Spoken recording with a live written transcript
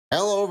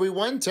Hello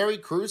everyone, Terry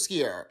Crews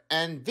here,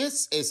 and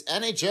this is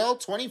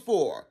NHL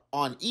 24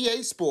 on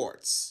EA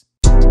Sports.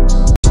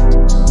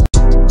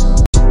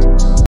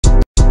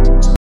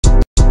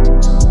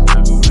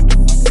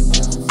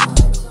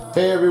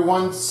 Hey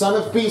everyone,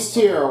 Son of Beast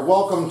here.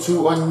 Welcome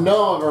to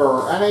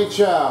another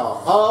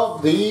NHL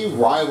of the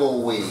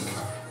Rival Week.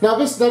 Now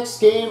this next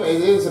game,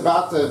 it is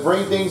about to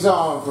bring things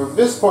on for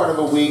this part of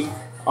the week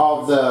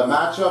of the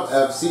matchup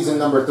of season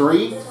number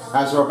 3,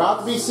 as we're about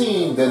to be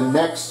seeing the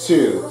next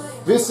two.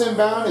 This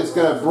inbound is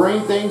going to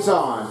bring things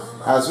on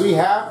as we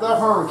have the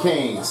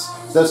Hurricanes,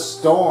 the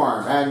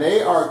Storm, and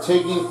they are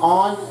taking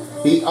on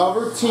the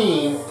other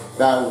team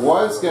that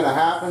was going to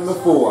happen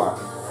before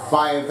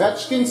by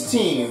Ovechkin's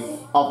team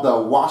of the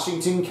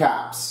Washington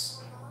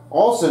Caps,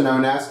 also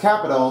known as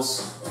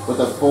Capitals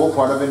with a full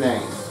part of a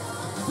name.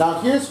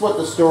 Now here's what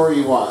the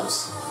story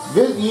was.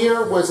 This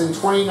year was in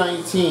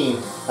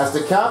 2019 as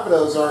the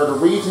Capitals are the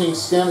reigning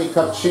Stanley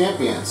Cup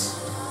champions.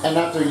 And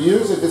after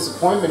years of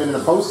disappointment in the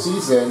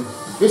postseason,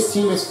 this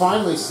team is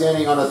finally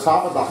standing on the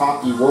top of the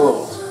hockey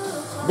world.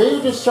 They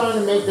were just trying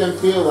to make them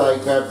feel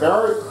like that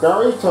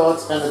Barry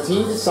Trotz and the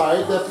team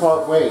decided to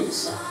part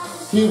ways.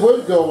 He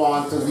would go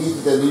on to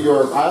lead the New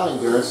York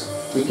Islanders,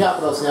 the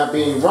Capitals now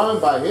being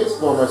run by his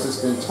former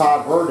assistant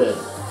Todd Herndon.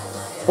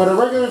 For the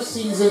regular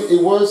season,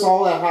 it was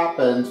all that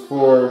happened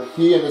for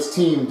he and his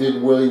team did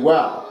really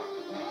well.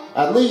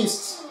 At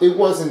least, it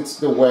wasn't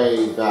the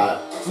way that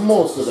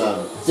most of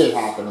them did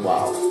happen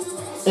well.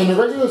 In the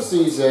regular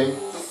season,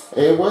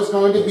 it was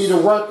going to be the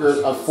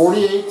record of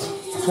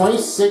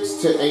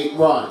 26-8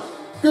 run.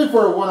 Good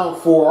for a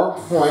 104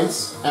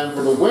 points, and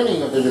for the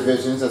winning of the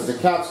divisions as the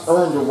Caps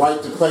earned the right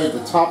to play at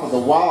the top of the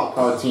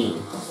wildcard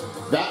team.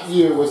 That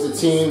year was the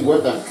team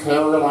with the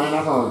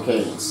Carolina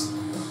Hurricanes.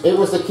 It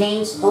was the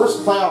Canes'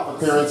 first playoff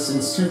appearance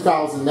since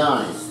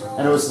 2009,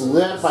 and it was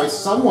led by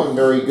someone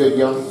very good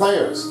young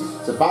players.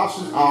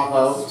 Sebastian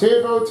Aho,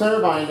 Teuvo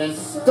Teravainen,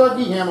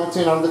 Dougie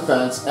Hamilton on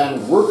defense,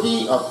 and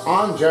rookie of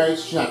Andrei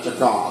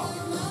Snechikov.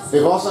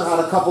 They've also had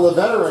a couple of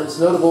veterans,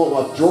 notable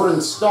of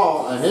Jordan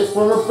Stahl and his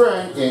former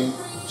friend in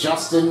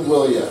Justin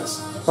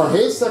Williams. From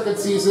his second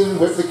season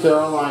with the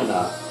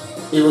Carolina,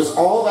 it was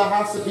all that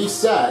has to be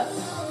said,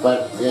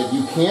 but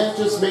you can't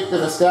just make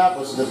them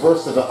establish the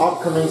burst of the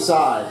upcoming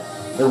side.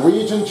 The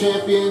region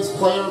champions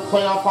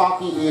playoff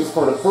hockey is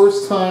for the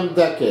first time in a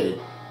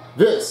decade.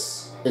 This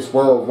is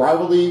where a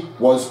rivalry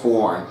was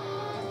born.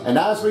 And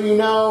as you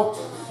know,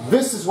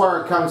 this is where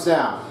it comes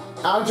down.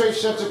 Andrei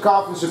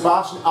Snechikov and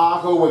Sebastian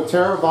Aho with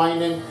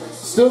Teravainen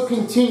still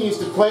continues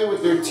to play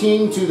with their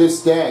team to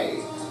this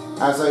day.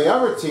 As the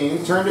other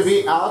team turned to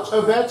be Alex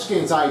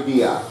Ovechkin's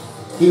idea.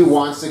 He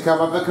wants to come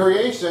up with a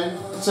creation,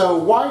 so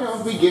why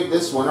don't we give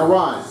this one a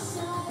run?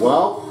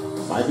 Well,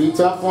 might be a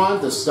tough one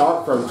to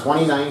start from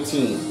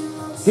 2019.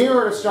 Here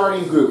are the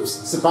starting groups: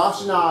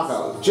 Sebastian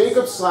Aho,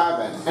 Jacob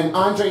Slavin, and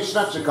Andrei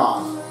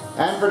Snechikov.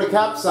 And for the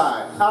Cap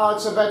side,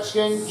 Alex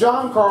Ovechkin,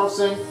 John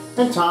Carlson,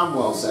 and Tom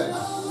Wilson.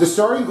 The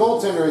starting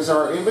goaltenders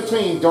are in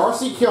between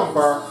Darcy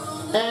Kuemper,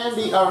 and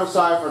the other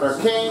side for their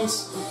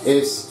Canes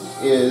is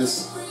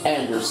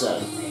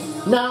Anderson.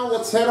 Now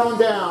let's head on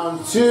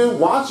down to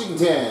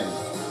Washington.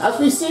 As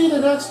we see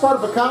the next part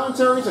of the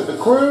commentaries of the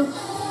crew,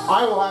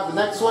 I will have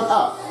the next one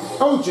up.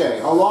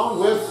 OJ, along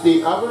with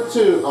the other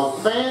two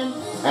of Fan,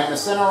 and the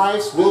center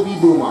ice will be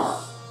Boomer.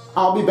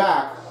 I'll be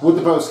back with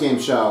the post-game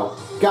show.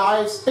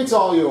 Guys, it's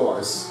all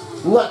yours.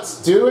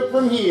 Let's do it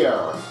from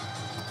here.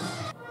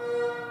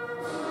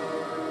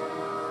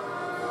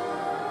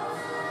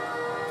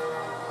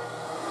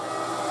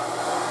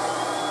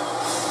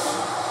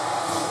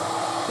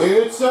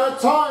 It's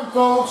that time,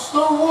 folks. The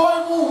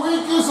Rival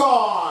Week is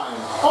on.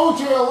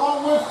 OJ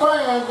along with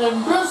Fan,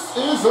 and this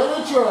is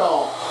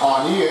NHL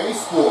on EA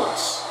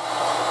Sports.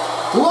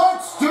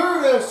 Let's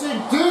do this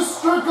in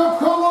District of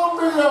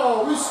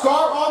Columbia. We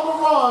start on the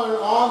run,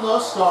 on the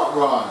start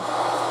run.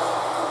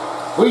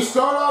 We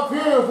start off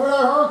here for the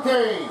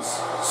Hurricanes.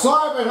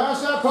 Slavin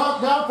has that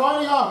puck, now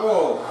finding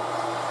Aho.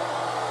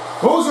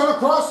 Goes it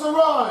across the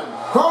run.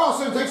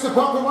 Carlson takes the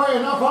puck away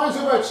and now finds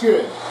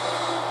Ovechkin.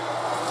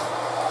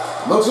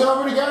 Looks it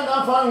over again,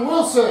 now finds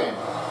Wilson.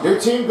 Their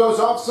team goes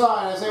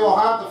offside as they will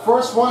have the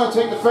first one to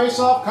take the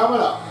face-off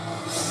coming up.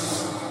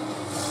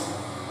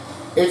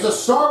 It's a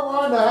start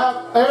run to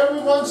have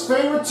everyone's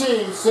favorite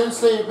team since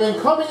they've been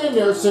coming in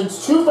there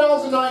since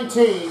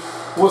 2019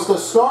 was the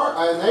start,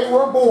 and they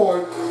were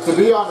born to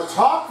be on the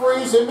top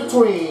threes in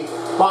between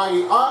by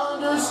the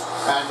Islanders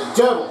and the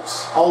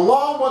Devils,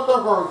 along with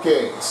the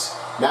Hurricanes.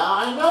 Now,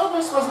 I know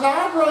this was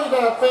not really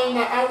the thing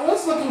that I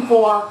was looking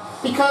for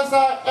because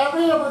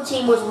every other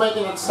team was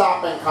making it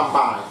stop and come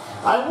by.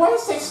 I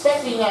was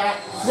expecting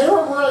that there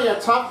were really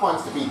tough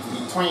ones to be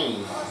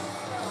between.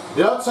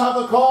 Let's have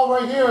the call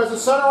right here as the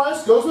center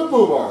ice goes with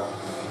Boomer.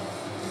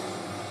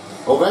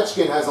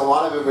 Ovechkin has a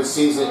lot of his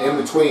season in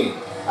between.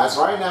 As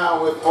right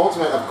now with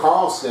Ultimate of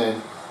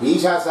Carlson, he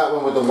has that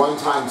one with the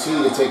one-time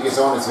T to take his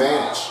own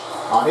advantage.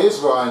 On his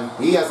run,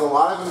 he has a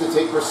lot of them to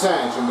take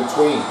percentage in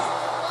between.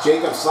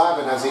 Jacob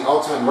Slavin has the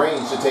ultimate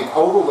range to take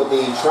over with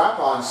the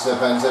trap-on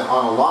defensive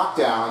on a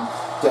lockdown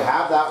to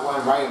have that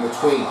one right in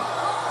between.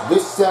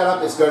 This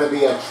setup is going to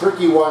be a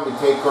tricky one to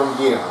take from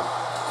here.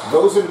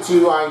 Those are the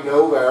two I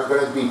know that are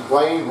going to be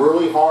playing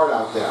really hard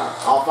out there.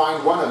 I'll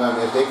find one of them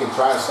if they can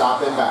try to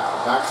stop in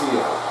battle. Back to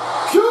you.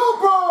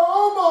 Cooper!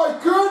 Oh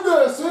my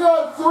goodness! He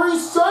had 3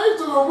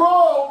 saves in a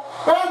row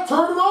and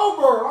turned it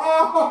over!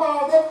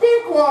 Oh, the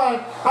big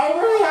one! I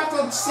really have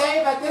to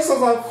say that this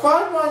is a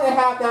fun one to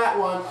have that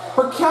one.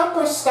 For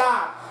Kemper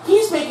stop.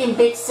 He's making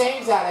big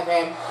saves out of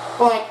him,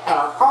 like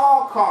at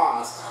all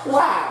costs.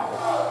 Wow.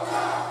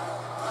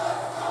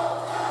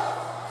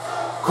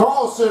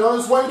 Carlson on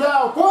his way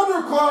down,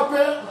 thunderclap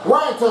it,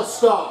 right to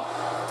stop.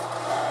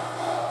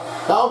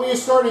 That'll be a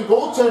starting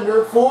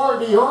goaltender for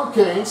the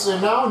Hurricanes,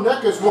 and now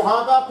Neckes will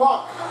have that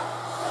puck.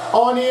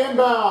 On the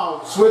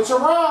inbound, switch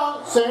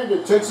around,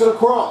 Sandin takes it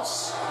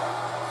across.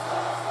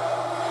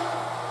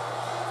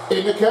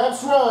 In the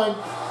Caps run,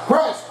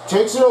 Press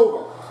takes it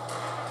over.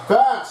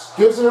 Fast,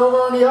 gives it over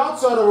on the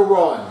outside of a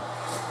run.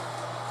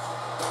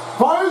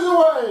 Fires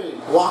away,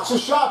 blocks a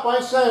shot by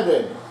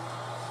Sandin.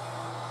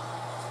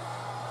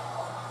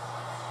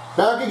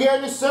 Back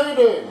again to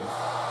Sandin.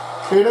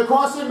 In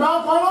across the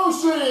inbound by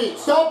Oshie.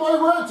 Stopped by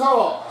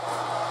Renta.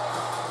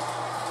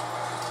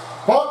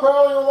 Puck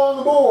rally along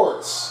the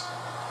boards.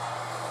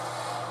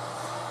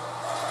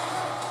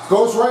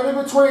 Goes right in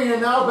between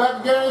and now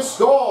back again to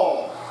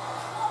Stahl.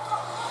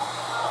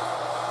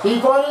 He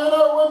finding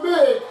another one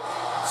big.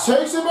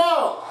 Takes him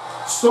out.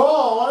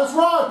 Stahl on his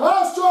run.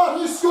 Last shot,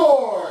 he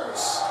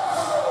scores.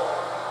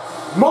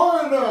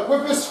 Martin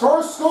with his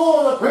first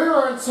goal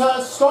appearance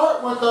has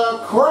start with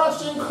a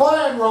crashing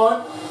Clan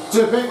run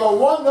to pick a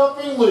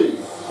 1-0 lead.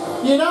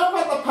 You know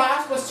what the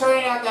pass was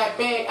turning out that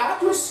big.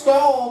 After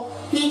Stoll,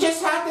 he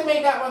just had to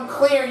make that one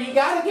clear. You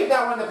got to give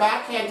that one the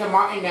backhand to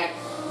Martinek.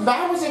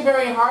 That was a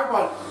very hard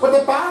one. With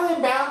the battle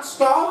inbound,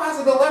 Stahl has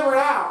to deliver it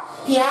out.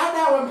 He had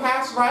that one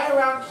passed right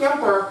around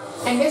Kemper,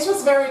 and this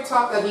was very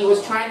tough that he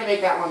was trying to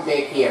make that one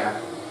big here.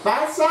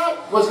 That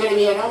set was going to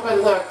be an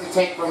open look to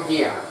take from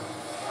here.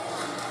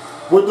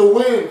 With the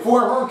win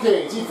for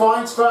Hurricanes, he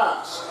finds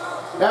Fast.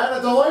 And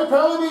a delay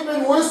penalty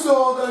been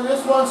whistled, and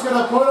this one's going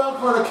to put up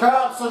for the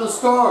Caps on the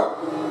start.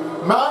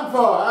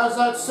 Manfa has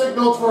that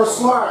signaled for a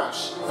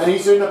slash, and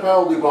he's in the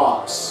penalty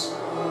box.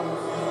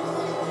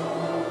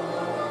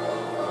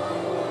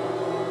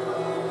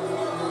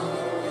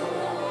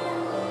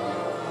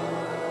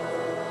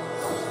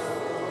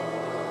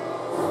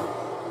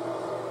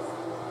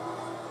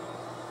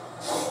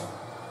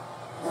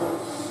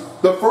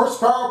 The first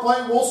power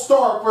play will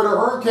start for the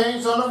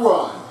Hurricanes on the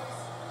run.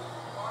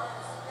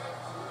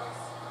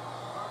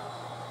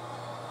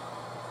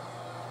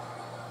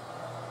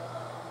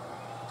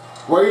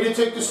 Ready to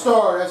take the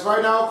start, as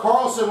right now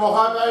Carlson will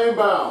have that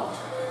inbound.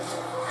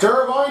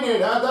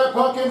 Teravainen had that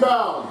puck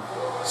inbound.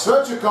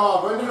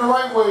 Svechnikov into the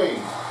right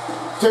wing.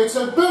 Takes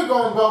a big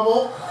on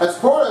bubble as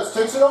Portas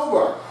takes it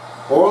over.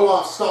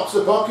 Orlov stops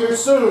the puck here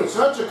soon.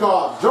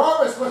 Svechnikov,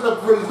 Jarvis with the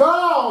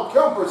rebound,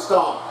 Kemper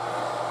stop.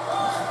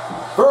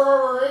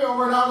 Hurry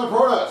over now to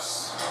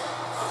Portas.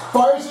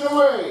 Fires it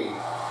away.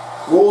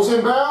 Rolls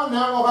inbound,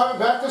 now we'll have it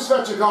back to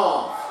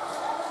Svechnikov.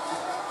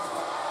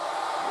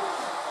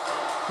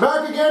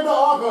 Back again to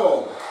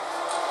Ago.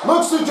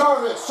 Looks to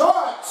Jarvis.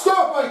 Shot!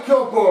 Stopped by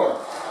Kilpur.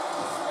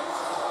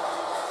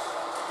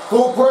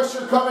 Full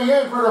pressure coming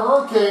in for the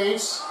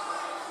Hurricanes.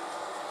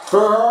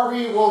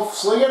 Harvey will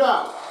sling it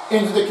out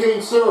into the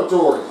Kings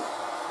territory.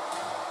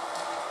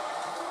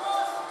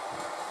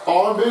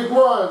 On a big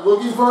run,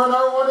 looking for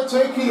another one to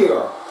take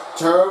here.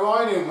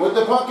 Teravainen with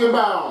the puck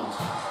inbound.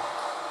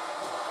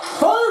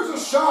 Fires a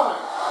shot.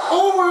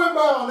 Over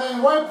inbound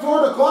and right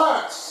for the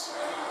glass.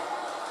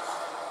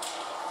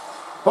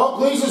 Puck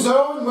leaves his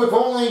own with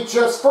only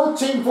just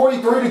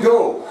 13:43 to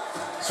go.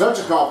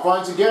 Svechnikov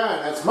finds again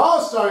as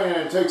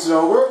Malstein takes it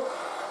over.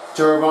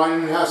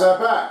 Teravainen has that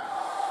back.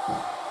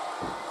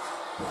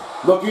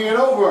 Looking it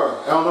over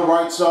on the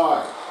right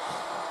side.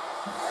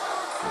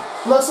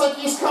 Looks like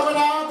he's coming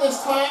out.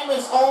 This time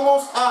is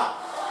almost up.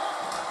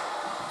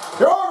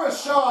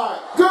 Jarvis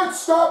shot. Good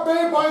stop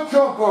made by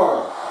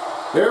Kemper.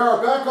 They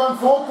are back on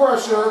full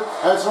pressure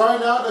as right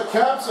now the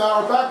Caps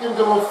are back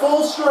into a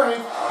full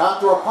strength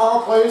after a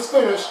power play is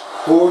finished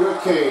for the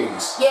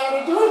Kings. Yeah,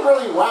 they're doing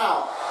really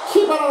well.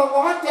 Keeping on a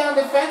lockdown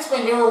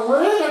defenseman who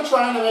are really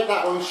trying to make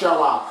that one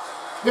show up.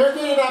 They're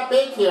getting that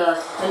big here,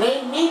 and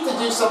they need to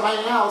do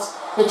something else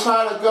to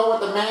try to go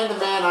with the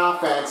man-to-man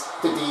offense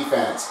to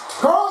defense.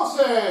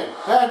 Carlson!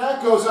 And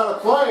that goes out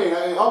of play.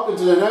 Up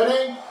into the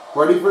netting,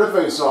 ready for the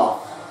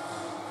face-off.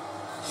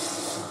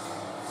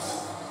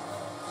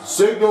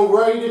 Signal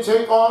ready to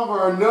take on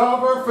for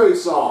another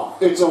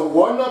face-off. It's a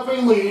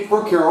 1-0 lead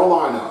for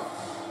Carolina.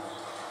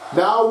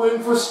 Now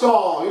win for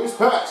Stahl. Here's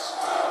Pest.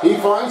 He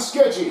finds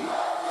Sketchy.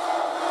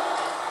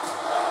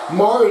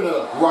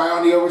 Marina right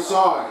on the other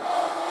side.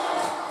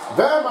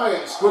 Van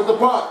Myers with the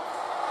puck.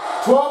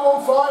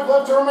 12:05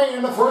 left to remain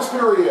in the first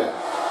period.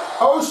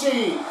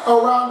 Oshie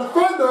around the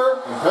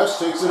fender, and Pest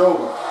takes it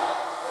over.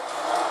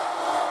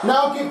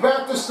 Now get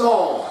back to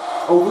Stahl.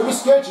 Over to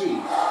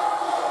Sketchy.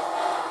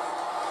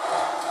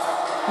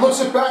 Looks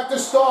it back to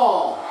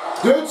Stahl.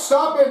 Good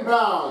stop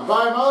inbound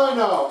by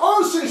Milano.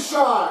 Ocean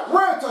shot.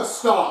 Ranta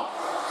stop.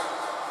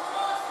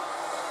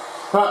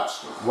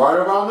 Passed right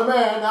around the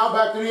man. Now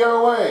back to the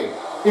other way.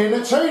 In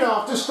the chain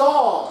off to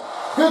Stahl.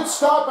 Good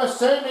stop as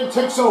Sandin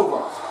takes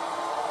over.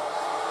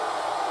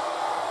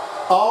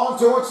 On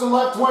towards the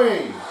left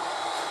wing.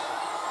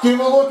 Give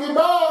a look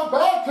inbound.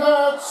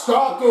 Backhand.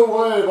 Stopped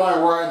away by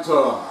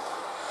Ranta.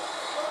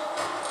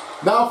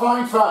 Now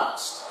find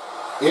Fast.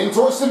 In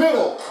towards the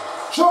middle.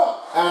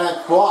 Shot. And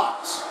it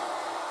blocked.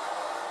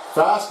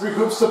 Fast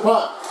regroups the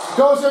puck.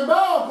 Goes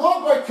inbound.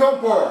 Blocked by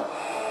Kemper.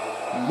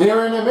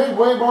 Nearing the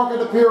midway mark of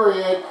the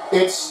period,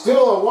 it's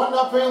still a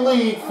 1-0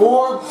 lead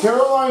for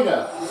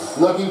Carolina,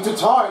 looking to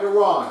tie the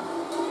run.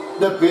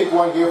 The big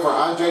one here for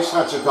Andrei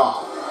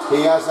Svechnikov.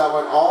 He has that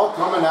one all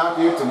coming out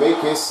here to make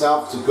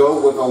himself to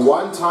go with a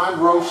one-time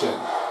Roshan.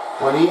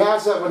 When he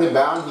has that one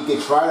inbound, he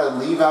can try to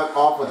leave out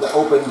off with the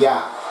open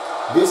gap.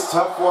 This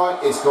tough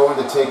one is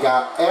going to take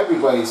out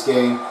everybody's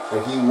game,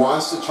 but he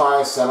wants to try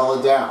to settle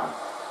it down.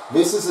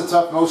 This is a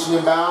tough motion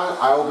inbound.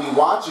 I will be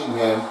watching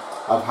him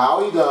of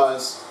how he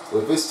does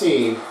with his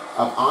team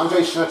of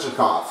Andrei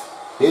Svechnikov.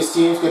 His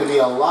team's going to be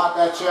a lot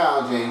that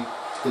challenging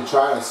to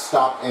try to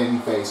stop any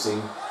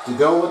facing, to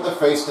go with the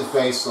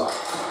face-to-face look.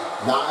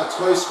 Not a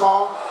twist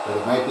call, but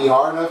it might be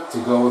hard enough to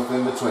go with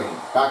in between.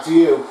 Back to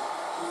you.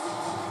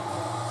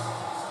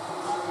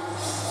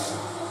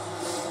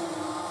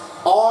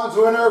 On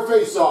to another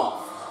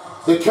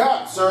face-off. The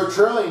Caps are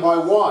trailing by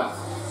 1.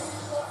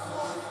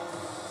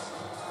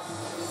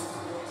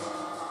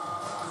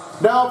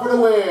 Now for the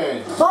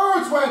win.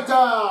 Birds went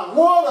down.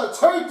 What a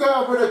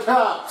takedown for the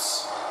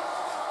Caps.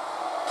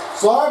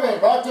 Slavin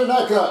back to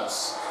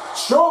Nekas.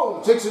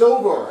 Strome takes it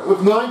over with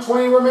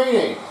 9:20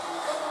 remaining.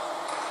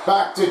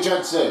 Back to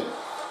Jensen.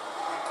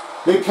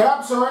 The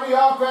Caps are in the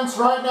offense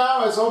right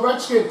now as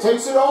Ovechkin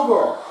takes it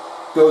over.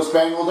 Goes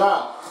bangled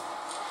out.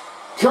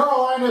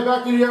 Carolina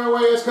back to the other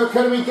way as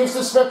Kotkaniemi gives to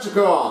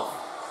Svechnikov.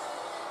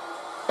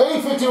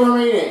 8:50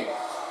 remaining.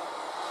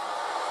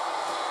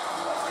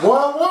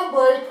 1-on-1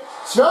 break.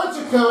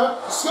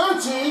 Svechnikov,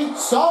 Sketchy,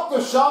 stopped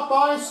the shot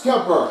by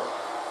Kemper.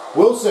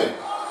 Wilson,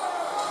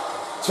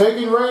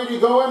 taking ready to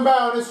go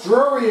inbound as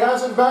Drury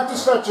has it back to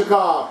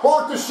Svechnikov.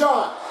 Blocked the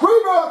shot.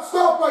 Rebound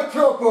stopped by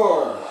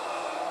Kemper.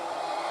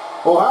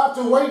 We'll have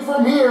to wait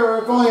from here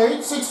with only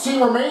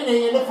 8:16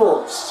 remaining in the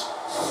first.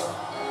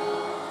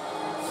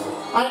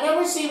 I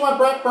never see what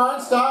Brett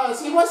Burns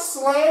does. He was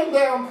slammed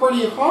down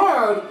pretty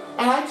hard,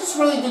 and I just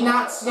really did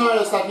not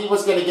notice that he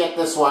was going to get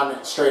this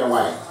one straight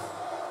away.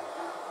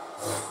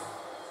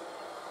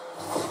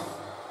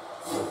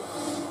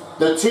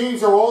 The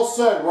teams are all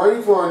set,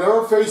 ready for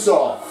another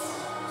face-off.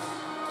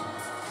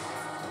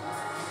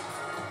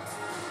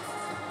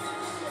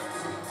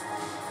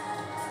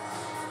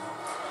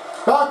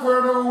 Back for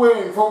another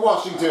win for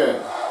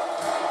Washington.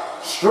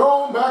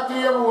 Strome back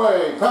the other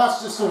way,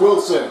 passes to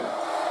Wilson.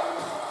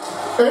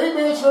 8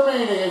 minutes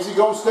remaining as he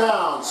goes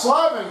down.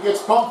 Slavin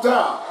gets pumped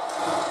out.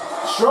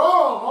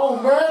 Strome, oh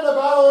man, the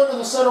battle into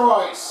the center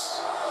ice.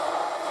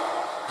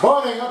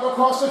 Bunting up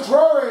across the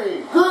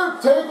Drury.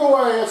 Good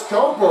takeaway as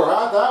Kemper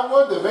had that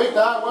one to make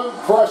that one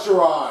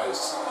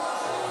pressurized.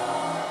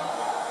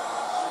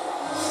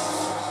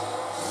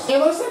 It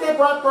looks like that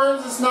Brett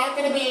Burns is not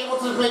going to be able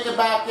to make it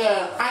back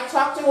in. I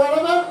talked to one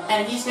of them,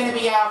 and he's going to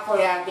be out for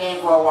that game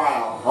for a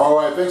while.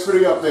 Alright, thanks for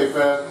the update,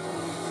 fan.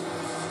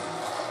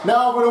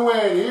 Now for the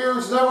win.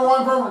 Here's number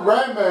 1 for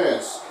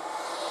Rambayas.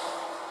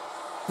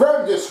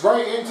 Vermdis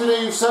right into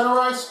the center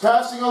ice,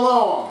 passing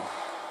along.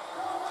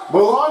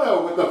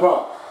 Milano with the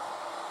puck.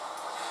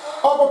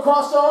 Up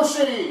across the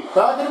Oshie.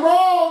 Back and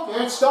around.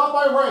 And stopped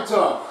by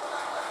Ranta.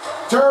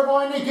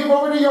 Teravainen to give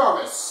over to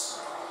Jarvis.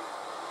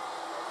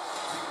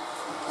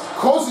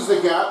 Closes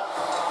the gap.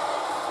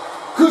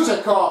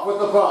 Kuchekov with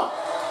the puck.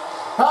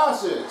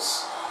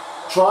 Passes.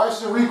 Tries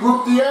to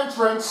regroup the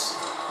entrance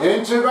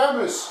into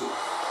Remis.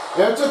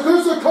 Into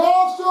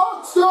Kuchekov.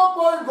 Shot stopped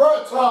by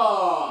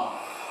Ranta.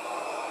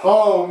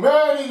 Oh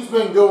man, he's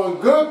been doing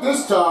good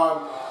this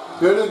time.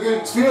 Good a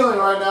good feeling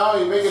right now.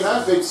 He's making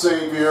that big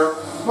save here.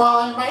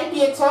 Well, it might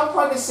be a tough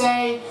one to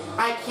say.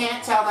 I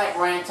can't tell that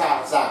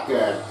Ranta is that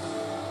good.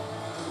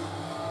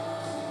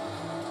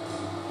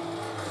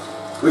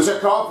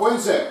 Kuchekov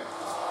wins it.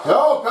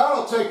 Oh,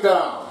 battle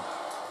takedown.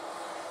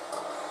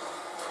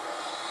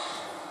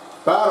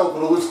 Battle for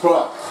the loose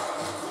puck.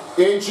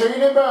 In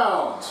chain and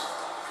bound.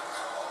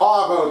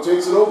 Argo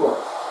takes it over.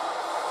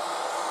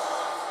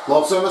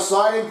 Looks on the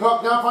sliding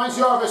puck, now finds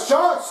Jarvis.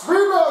 Shots!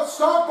 Rebound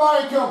stopped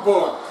by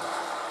Kemper.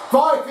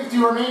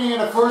 5:50 remaining in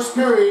the first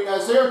period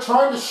as they are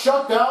trying to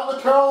shut down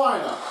the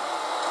Carolina.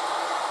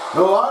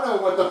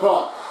 Milano with the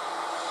puck.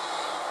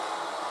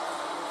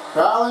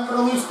 Battling for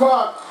the loose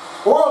puck.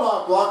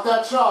 Orlov blocked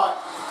that shot.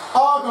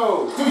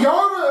 Argo to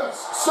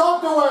Jarvis.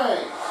 Stopped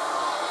away.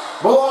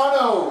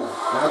 Milano.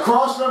 And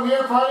across from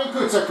here finding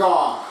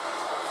Kuchekov.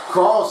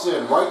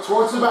 Carlson right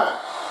towards the back.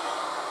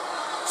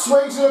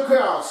 Swings it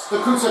across to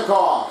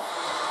Kuchekov.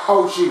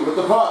 Oshie with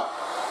the puck.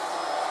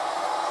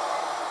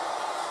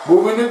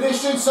 Moving the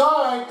dish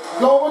inside.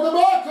 Going with the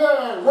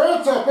backhand.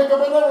 Ranta pick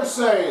up another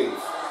save.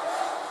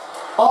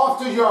 Off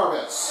to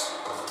Jarvis.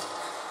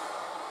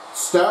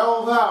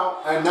 Stalled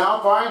out and now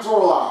finds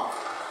Orlov.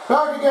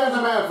 Back again to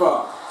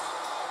Manfa.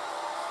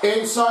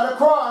 Inside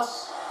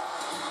across.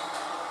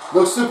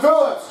 Looks to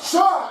Phillips.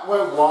 Shot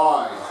went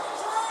wide.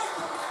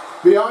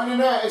 Behind the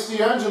net is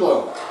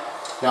D'Angelo.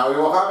 Now we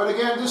will have it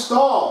again to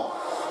Stahl.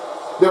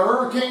 The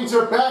Hurricanes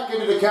are back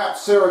into the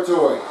Caps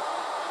territory.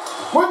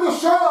 With the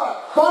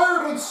shot,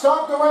 fired and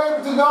stopped away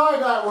but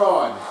denied that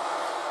run.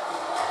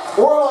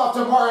 Orlov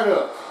to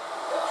Martinuk.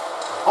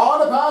 On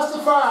the pass to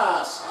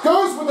Fast.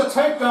 Goes with the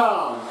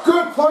takedown.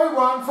 Good play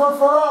run for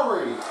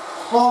Ferrari.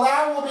 Well,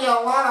 that will be a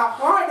lot of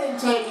heart in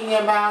taking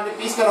him out if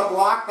he's going to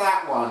block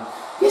that one.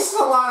 This is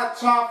a lot of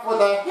tough with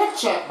a hip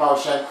check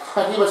motion,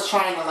 but he was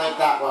trying to make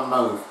that one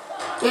move.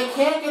 They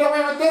can't get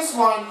away with this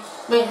one.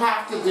 They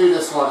have to do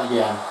this one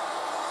again.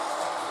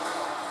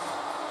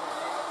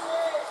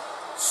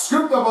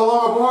 Scooped up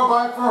along a board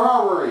by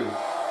Ferrari.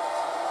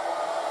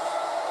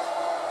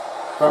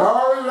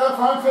 Ferrari would have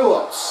find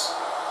Phillips.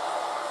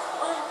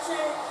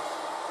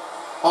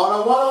 On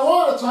a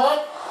one-on-one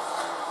attack,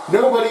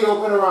 nobody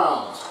open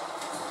around.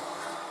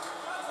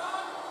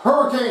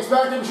 Hurricanes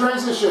back in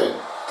transition.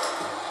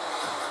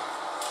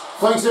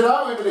 Flings it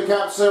out into the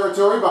Caps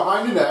territory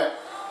behind the net.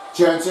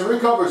 Jensen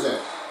recovers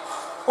it.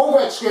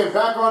 Ovechkin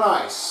back on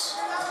ice.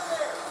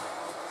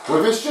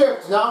 With his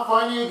shift, now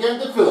finding again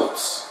to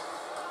Phillips.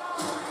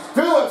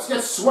 Phillips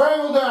gets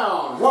swaggled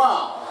down.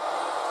 Wow.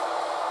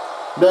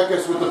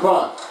 Neckes with the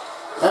puck.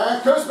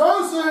 And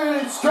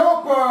Kuzmosic's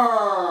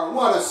Cooper.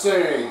 What a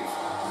save.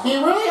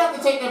 You really have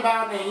to take the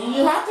boundary.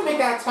 You have to make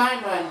that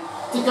time run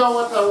to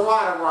go with the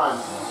water run.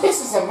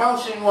 This is a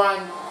motion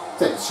run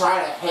to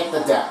try to hit the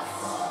deck.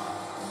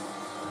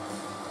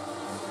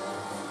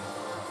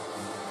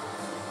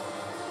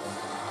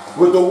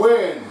 With the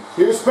win,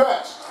 here's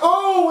Petch.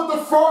 Oh, with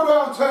the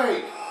throwdown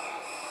take.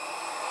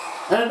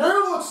 And there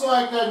looks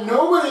like that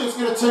nobody is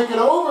going to take it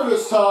over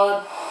this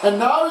time, and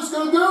now he's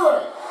going to do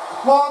it.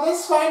 Well,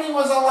 this fighting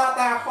was a lot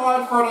that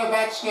hard for the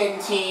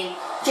Ovechkin team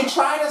to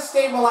try to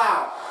stable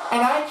out. And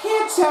I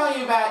can't tell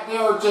you that they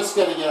were just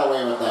going to get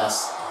away with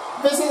this.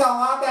 This is a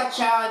lot that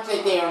challenge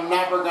that they are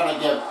never going to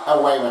get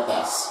away with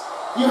this.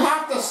 You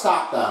have to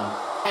stop them,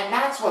 and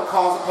that's what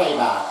calls a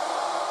payback.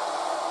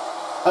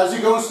 As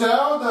he goes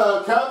down,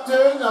 the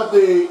captain of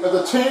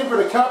the team for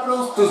the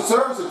Capitals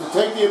deserves it to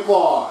take the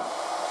applause.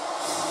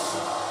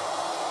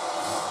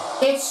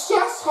 It's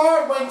just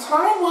hard when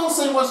Tom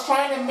Wilson was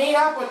trying to meet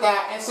up with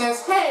that and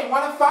says, hey,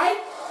 want to fight?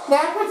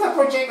 That puts up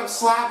for Jacob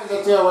Slavin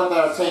to deal with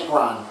their take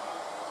run.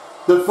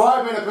 The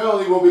 5-minute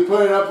penalty will be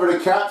put up for the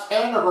Caps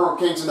and the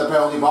Hurricanes in the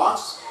penalty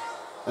box.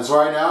 As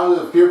right now,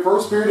 the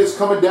first period is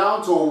coming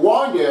down to a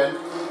wind-in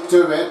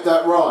to hit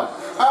that run.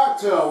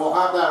 Acto will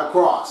have that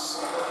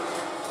across.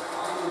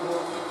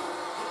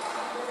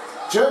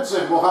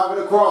 Jensen will have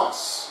it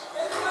across.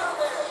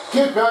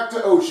 Get back to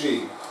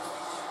Oshie.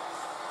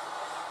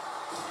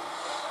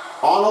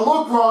 On a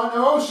look run,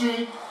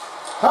 Oshie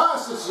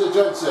passes to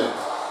Jensen.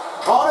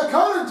 On a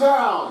cutter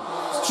down,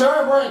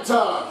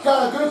 Ranta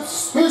got a good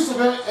piece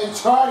of it and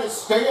tried to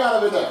stay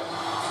out of it.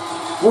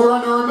 We're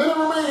under a minute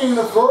remaining in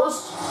the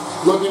first,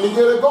 looking to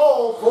get a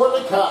goal for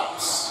the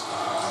Caps.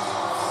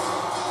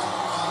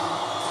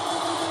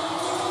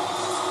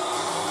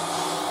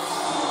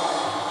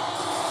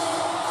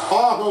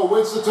 Aho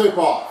wins the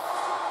tip-off.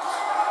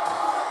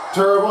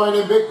 Turbine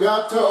and Big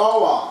Bat to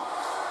Owa.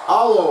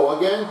 Alo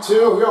again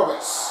to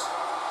Jarvis.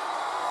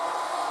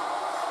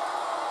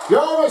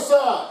 Jarvis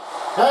up.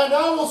 And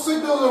now we'll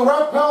signal the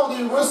red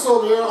penalty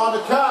whistle here on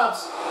the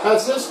Caps,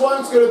 as this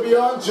one's going to be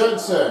on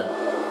Jensen.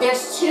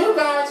 There's two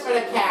guys for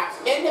the Caps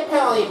in the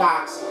penalty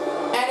box,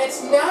 and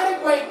it's not a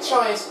great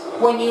choice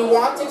when you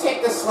want to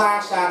take the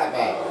slash out of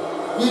it.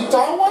 You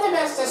don't want to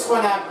mess this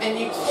one up, and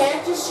you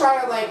can't just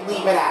try to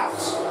leave it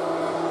out.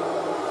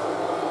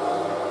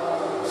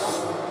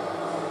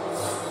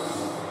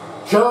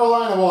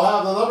 Carolina will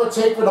have another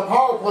take for the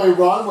power play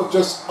run with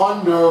just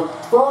under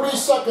 30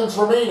 seconds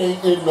remaining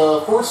in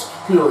the first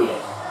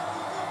period.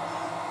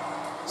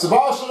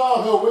 Sebastian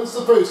Aho wins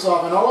the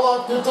faceoff and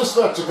Orlov gives to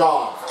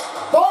Svechnikov.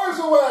 Fires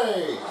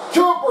away!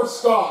 Cooper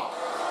stop!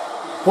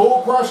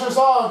 Full pressure's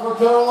on for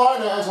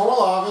Carolina as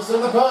Orlov is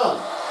in the pen.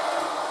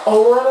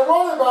 Over in a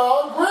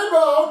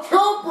rebound,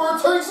 Cooper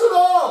takes it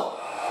out!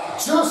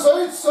 Just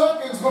 8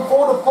 seconds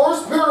before the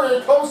first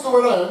period comes to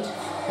an end,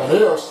 and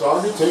they are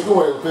starting to take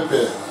away with it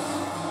big.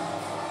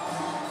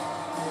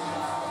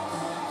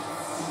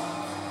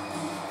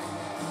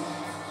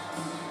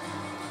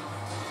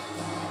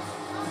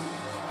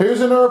 Here's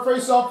another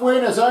face-off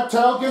win as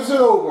Actel gives it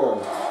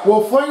over.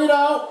 We'll fling it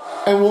out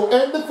and we'll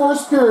end the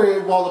first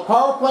period while the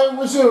power play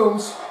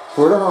resumes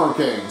for the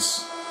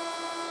Hurricanes.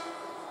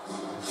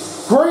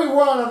 Great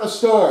run on the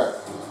start.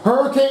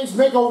 Hurricanes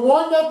make a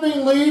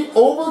 1-0 lead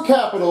over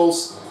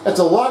Capitals. That's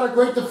a lot of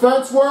great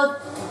defense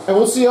work, and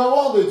we'll see how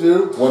well they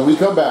do when we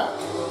come back.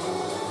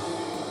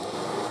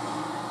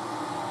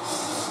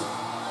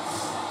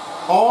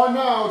 On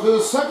now to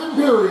the second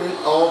period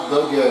of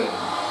the game.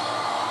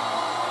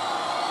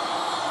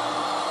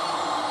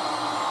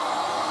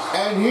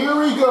 And here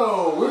we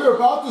go. We're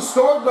about to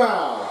start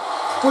now.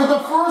 With the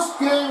first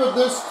game of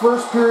this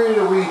first period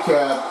of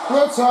recap,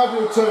 let's have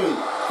your take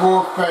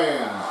for a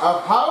fan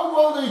of how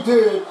well they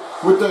did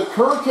with the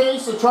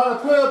Hurricanes to try to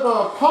put up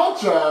a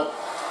punch out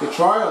to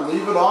try to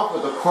leave it off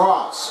with a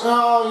cross.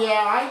 Oh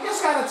yeah, I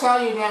just gotta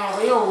tell you now,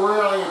 they have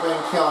really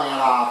been killing it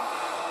off.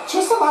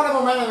 Just a lot of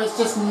momentum is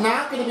just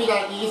not going to be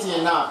that easy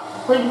enough.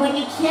 When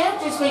you can't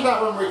just make that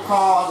one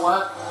recall and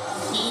work,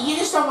 you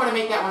just don't want to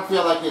make that one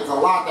feel like it's a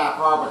lot that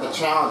hard with a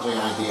challenging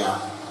idea.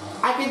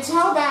 I can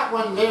tell that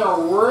when they are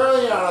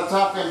really on a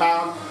tough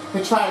inbound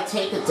to try to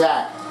take a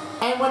deck.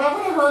 And whenever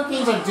the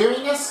Hurricanes are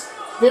doing this,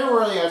 they're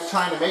really just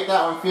trying to make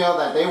that one feel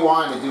that they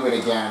wanted to do it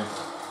again.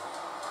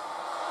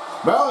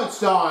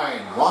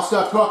 Ballenstein lost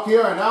that puck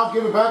here and now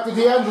give it back to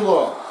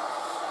D'Angelo.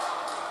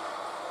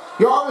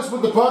 Jarvis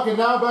with the puck and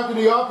now back in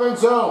the offense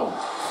zone.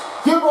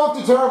 Give it off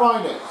to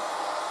Teravainen.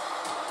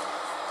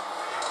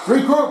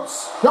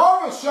 Regroups.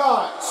 Jarvis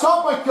shot.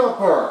 Stopped by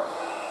Kipper.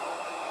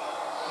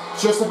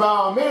 Just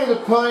about a minute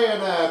to play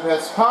and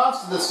has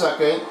passed the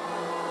second.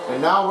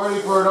 And now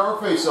ready for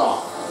another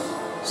face-off.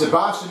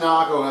 Sebastian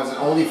Aho has an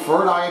only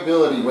third-eye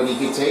ability when he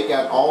can take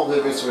out all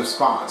of his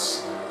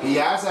response. He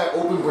has that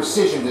open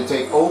precision to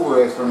take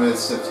over it from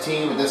his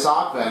team with this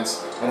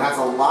offense and has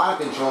a lot of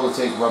control to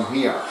take from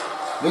here.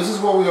 This is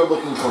what we are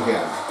looking for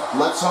him.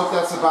 Let's hope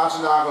that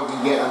Sebastian Aho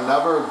can get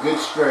another good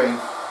string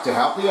to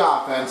help the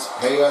offense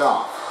pay it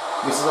off.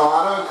 This is a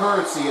lot of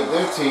courtesy of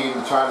their team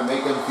to try to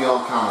make them feel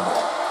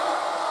accountable.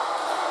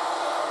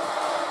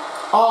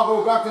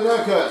 Aho back to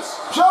Necas.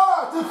 Shot!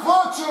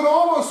 Deflection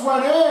almost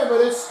went in, but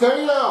it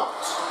stayed out.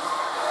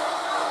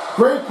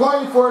 Great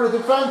play for the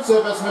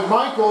defensive as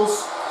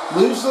McMichaels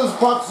leaves his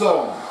puck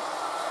zone.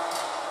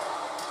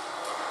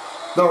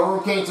 The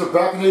Hurricanes are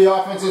back into the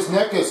offense as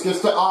Necas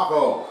gets to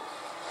Aho.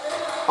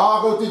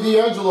 Aho to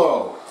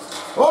D'Angelo.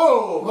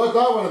 Oh, let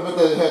that one have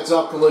the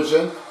heads-up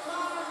collision.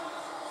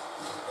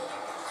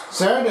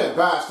 Sandin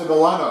pass to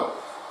Milano.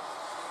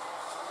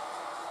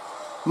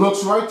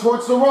 Looks right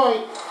towards the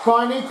right,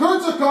 finding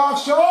Kurzakov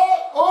shot.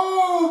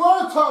 Oh,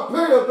 right top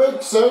hit, a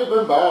big save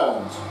and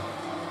bound.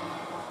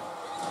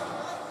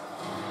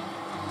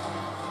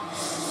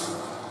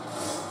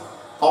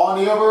 On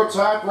the other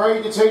attack,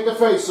 ready to take the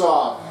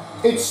face-off.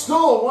 It's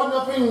still a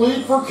 1-0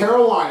 lead for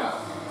Carolina.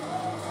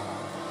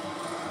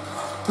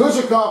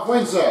 Kurzakov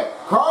wins it.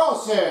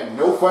 Carlson,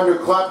 no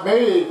thunderclap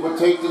made, would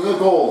take to the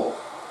goal.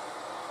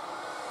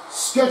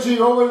 Sketchy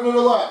over to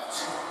the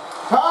left.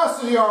 Pass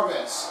to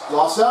Jarvis.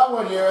 Lost that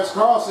one here as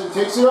Carlson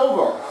takes it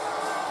over.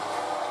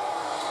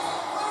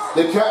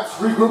 The Caps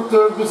regroup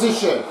their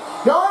position.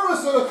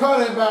 Jarvis to the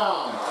cut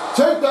inbound.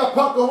 Take that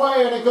puck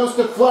away and it goes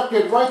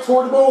deflected right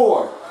toward the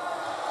board.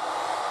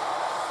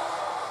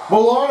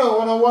 Milano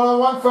on a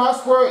one-on-one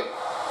fast break.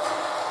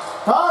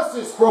 Pass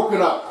is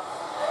broken up.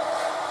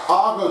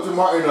 Aho to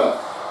Martinuk.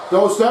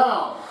 Goes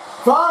down.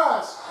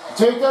 Fast.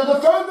 Take the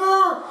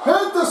defender.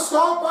 Hit the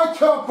stop by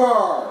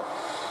Kemper.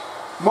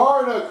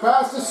 Martinuk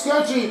pass to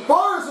Sketchy.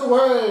 Fires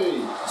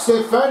away. It's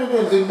defended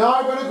and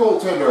denied by the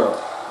goaltender.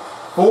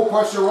 Full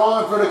pressure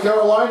on for the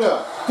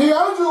Carolina.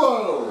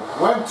 D'Angelo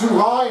went too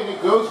high and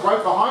it goes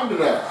right behind the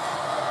net.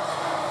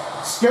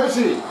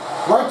 Sketchy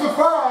right to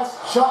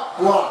Fast. Shot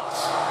blocked.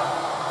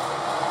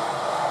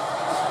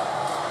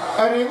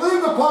 And they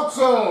leave the puck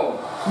zone.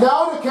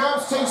 Now the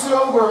Caps takes it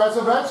over as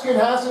Ovechkin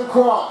has it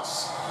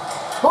across.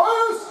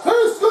 Fires,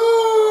 he scores!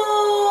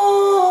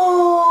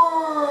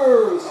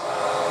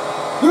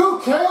 You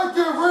can't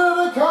get rid of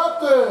the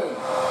captain.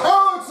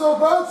 Alex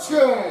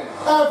Ovechkin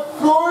at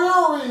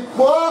Fleury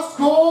blast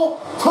goal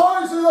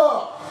ties it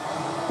up.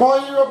 Well,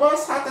 you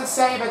must have to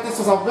say that this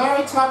was a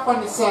very tough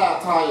one to say, I'll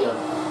tell you.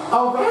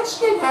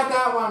 Ovechkin had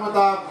that one with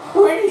a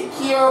pretty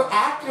cute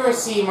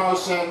accuracy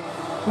motion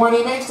when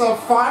he makes a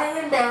fire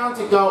inbound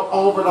to go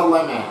over the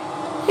limit.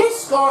 His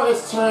score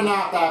is turned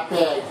out that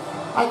big.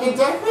 I can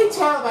definitely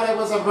tell that it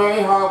was a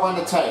very hard one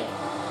to take.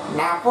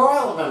 Not for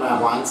all of them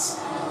at once.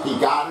 He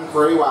got in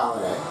pretty well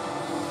today.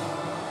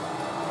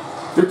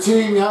 The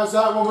team has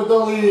that one with the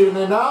lead,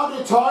 and now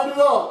they tied it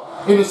up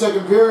in the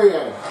second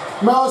period.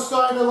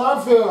 Malestein to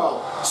left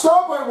field.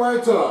 Stop by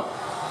Ranta.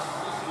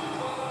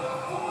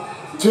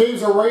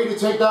 Teams are ready to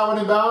take that one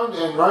inbound,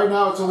 and right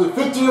now it's only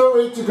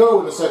 50:08 to go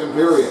in the second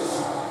period.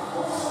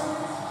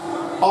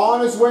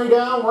 On his way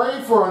down,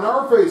 ready for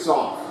another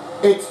face-off.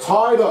 It's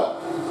tied up.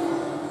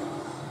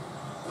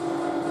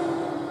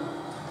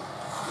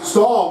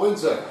 Stahl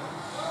wins it.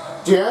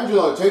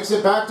 D'Angelo takes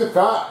it back to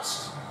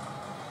Fast.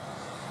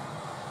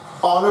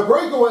 On a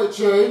breakaway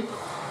chain,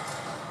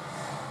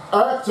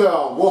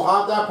 Actel will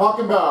have that puck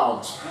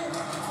inbound.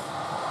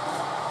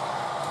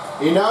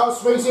 He now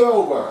swings it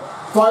over.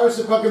 Fires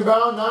the puck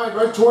inbound, 9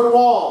 right toward the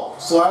wall.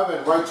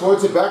 Slavin right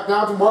towards it, back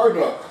down to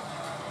Martinuk.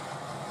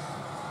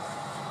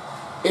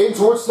 In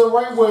towards the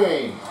right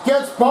wing.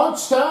 Gets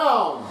punched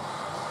down.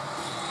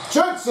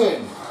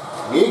 Jensen.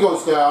 He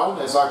goes down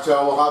as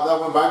Actel will have that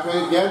one back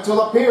again to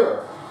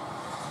Lapierre.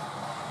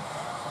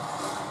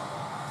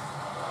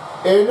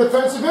 In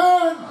defensive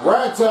end,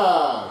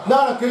 Ranta.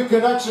 Not a good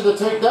connection to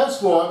take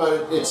this one,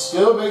 but it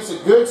still makes a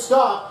good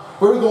stop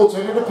for the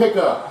goaltender to pick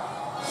up.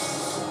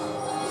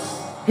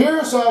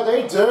 Here's how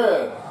they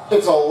did.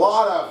 It's a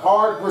lot of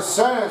hard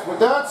percentage with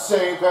that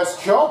save as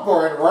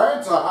Kemper and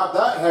Ranta have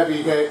that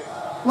heavy hit.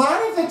 A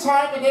lot of the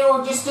time they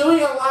were just doing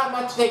a lot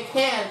much they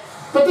can,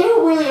 but they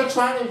were really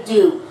trying to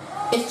do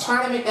is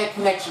trying to make that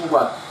connection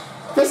work.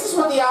 This is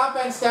what the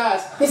offense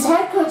does. His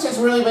head coach has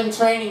really been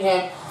training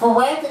him for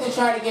Ranta to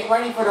try to get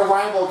ready for the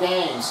rival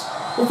games.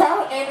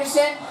 Without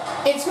Anderson,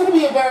 it's going to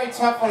be a very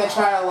tough one to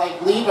try to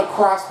lead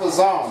across the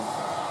zone.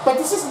 But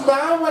this is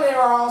not what they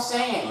were all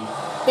saying.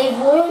 They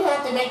really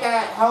have to make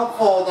that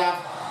helpful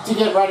enough to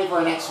get ready for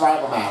the next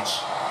rival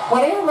match.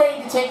 When they're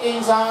ready to take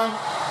things on,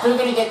 they're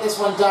going to get this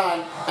one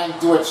done and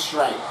do it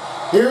straight.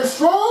 Here's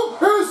Strong,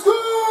 he scores!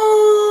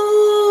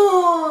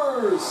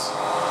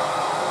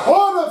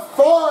 On a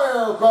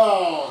fire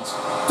bounce.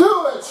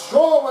 Do it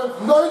Strong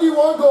with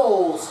 91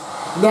 goals.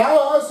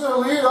 Now has their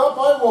lead up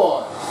by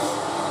 1.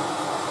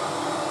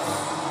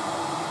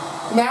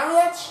 Now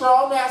that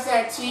Strome has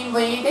that team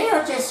lead, they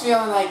are just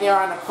feeling like they're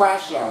under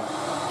pressure.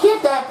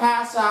 Keep that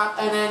pass up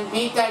and then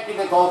beat that to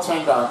the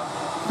goaltender.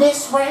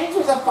 This range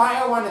was a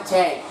fire one to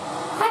take.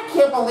 I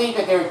can't believe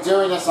that they're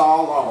doing this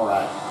all over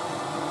it.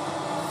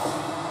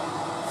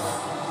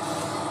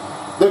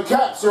 The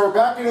Caps are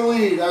back in the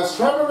lead as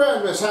Trevor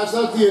Randmus has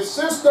let the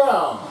assist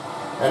down.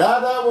 And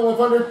had that one with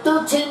under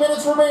 13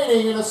 minutes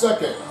remaining in the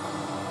second.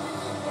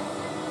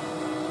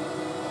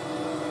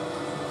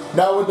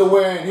 Now with the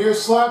win,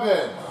 here's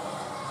Slavin.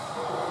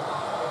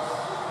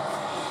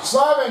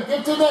 Slavin,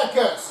 give to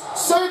Nekas.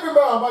 Save him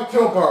out by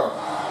Kilper.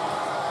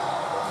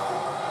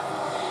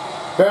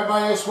 Ben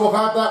Mayesh will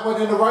have that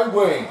one in the right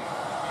wing.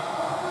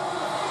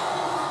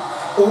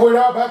 Over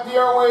now, back the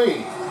other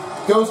way.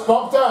 Goes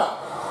bumped out.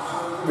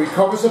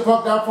 Recovers the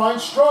puck now,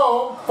 finds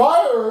Strome.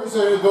 Fires,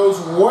 and it goes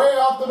way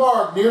off the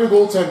mark near the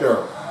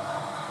goaltender.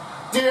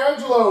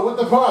 D'Angelo with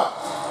the puck.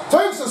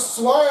 Takes a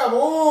slam.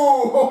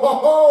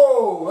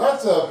 Ooh,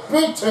 that's a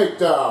big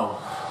takedown.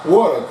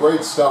 What a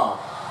great stop.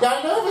 Yeah,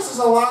 I know this is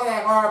a lot of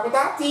hard, but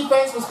that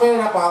defense was putting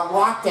up a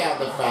lockdown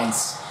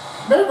defense.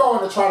 They're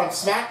going to try to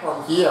smack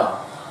from here.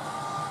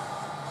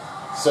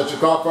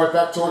 Setchikov right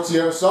back towards the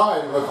other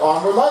side with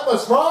on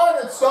relentless run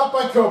and stopped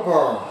by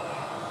Kilper.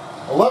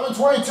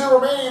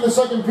 11:22 remaining in the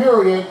second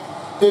period.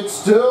 It's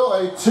still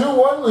a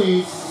 2-1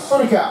 lead for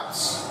the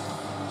Caps.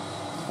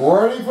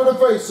 Ready for the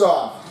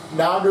face-off.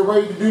 Now they're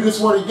ready to do this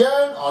one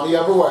again on the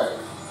other way.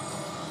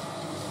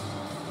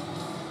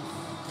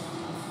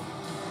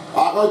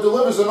 Aho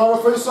delivers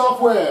another face-off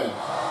win.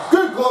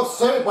 Good glove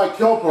save by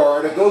Kilper,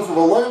 and it goes with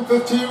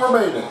 11:15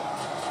 remaining.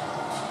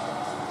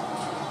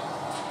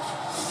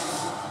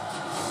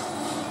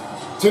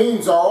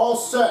 Teams are all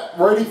set,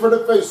 ready for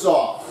the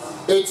face-off.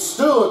 It's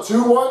still a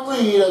 2-1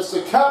 lead as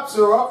the Caps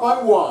are up by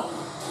 1.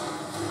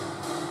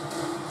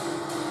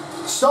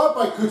 Stopped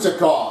by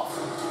Kutikov.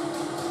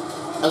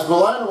 As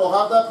Milano will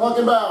have that puck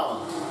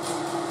inbound.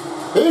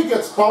 He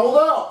gets bubbled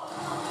out.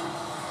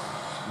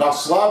 Now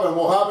Slavin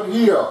will have it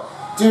here.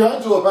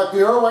 D'Angelo back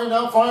the other way,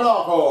 now find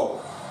Aho.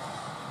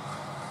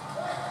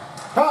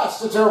 Pass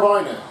to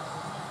Teravainen.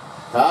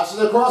 Passes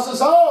across his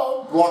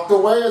zone. Blocked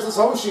away as his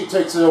Hoshi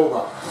takes it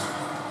over.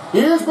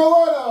 Here's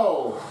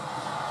Milano.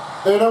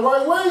 In the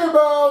right wing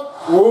inbound.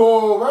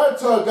 Whoa,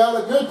 Ranta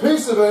got a good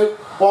piece of it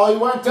while he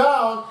went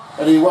down,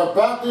 and he went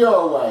back the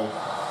other way.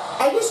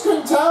 I just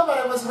couldn't tell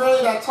that it was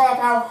really that tough,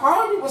 how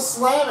hard he was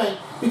slamming,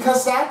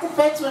 because that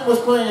defenseman was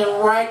putting it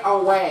right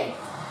away.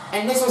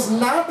 And this was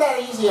not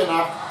that easy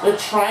enough. They're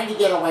trying to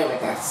get away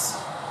with this.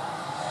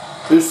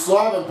 Here's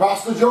Slavin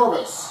past to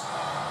Jarvis.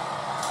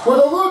 With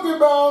a look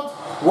inbound,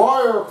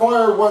 Wire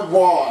fired went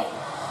wide.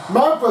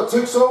 Manfa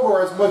takes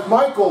over as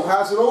McMichael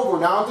has it over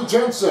now to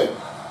Jensen.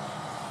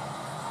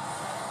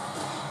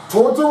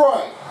 Towards the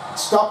right,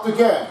 stopped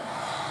again.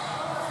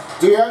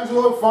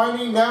 D'Angelo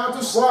finding now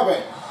to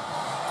Slavin.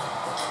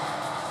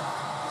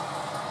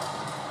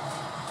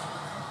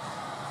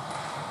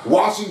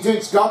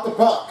 Washington's got the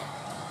puck.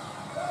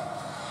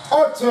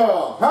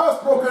 Artel,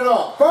 pass broken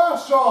up,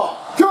 fast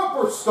shot,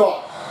 Cooper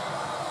stop.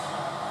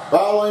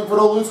 Battling for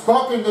the loose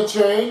puck in the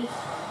chain,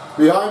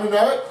 behind the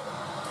net,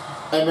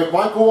 and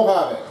McMichael will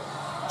have it.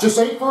 Just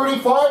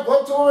 8:35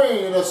 left to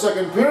remain in the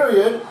second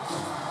period.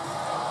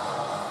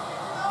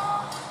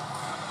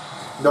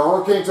 The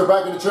Hurricanes are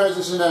back in the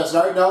transition as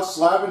right now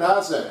Slavin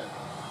has it.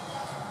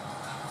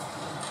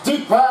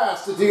 Deep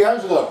pass to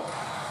D'Angelo.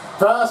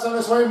 Pass on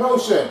his way in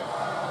motion.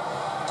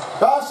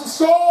 Pass to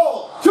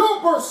Stoll.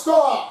 Cooper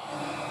stop.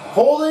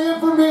 Holding it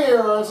from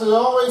here as it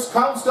always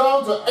comes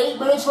down to 8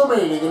 minutes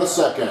remaining in the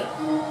second.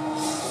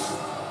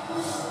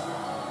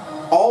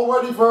 All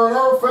ready for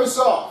another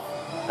face-off.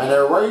 And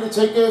they're ready to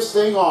take this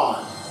thing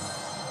on.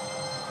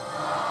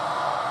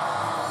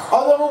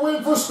 Another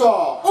win for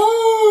Stahl.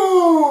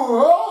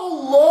 Ooh!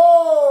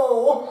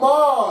 Hello! Oh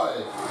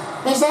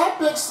my! Is that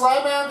big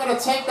slam man going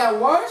to take that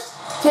worst?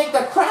 Take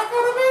the crap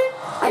out of it?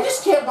 I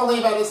just can't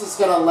believe that this is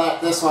going to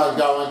let this one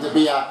go and to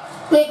be a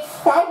big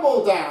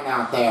fumble down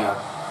out there.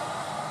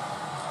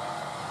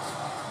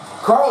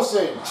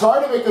 Carlson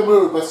tried to make a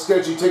move, but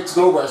Sketchy takes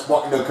it over as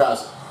Martin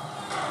has it.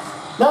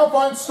 Now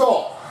finds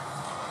Stahl.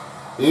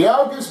 He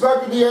now gives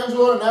back to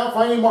D'Angelo and now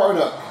finding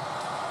Martinook.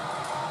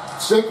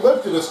 Stick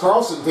lifted as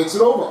Carlson takes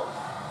it over.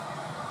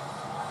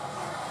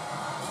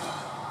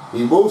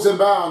 He moves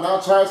inbound, now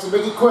tries to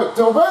make it quick.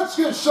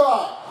 Ovechkin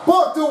shot,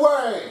 blocked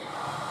away.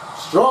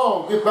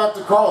 Strong, get back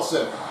to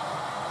Carlson.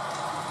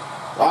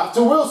 Back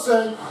to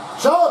Wilson.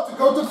 Shot to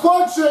go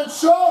deflection.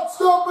 Shot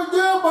stopped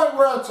again by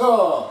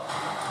Ranta.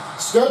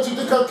 Sketchy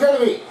to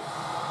Kennedy.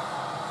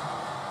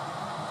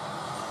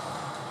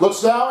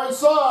 Looks now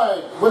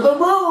inside with a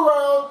move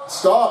around.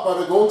 Stop by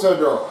the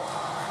goaltender.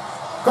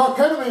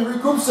 Kennedy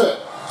recoups it.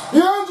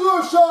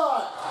 D'Angelo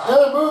shot. And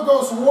the move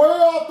goes way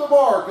off the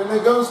mark. And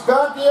it goes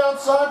back the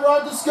outside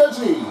right to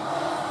Sketchy.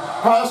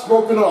 Pass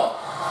broken up.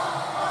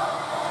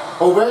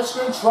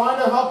 Ovechkin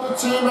trying to help the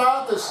team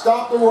out to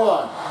stop the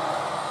run.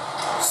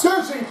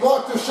 Sketchy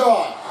blocked the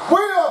shot.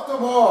 Way off the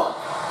mark.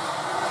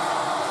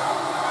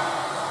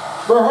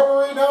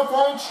 Verheury now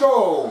finds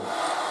Strome.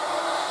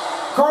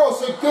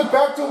 Carlson, get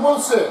back to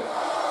Wilson.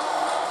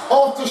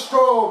 Off to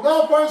Strome.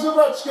 Now finds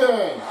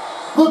Ovechkin.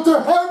 Look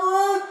to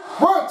hammer it.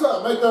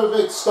 Ranta, make that a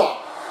big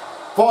stop.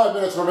 5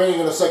 minutes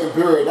remaining in the second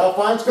period. Now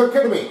finds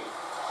Kotkaniemi.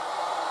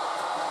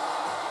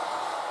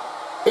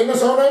 In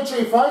his own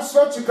entry, finds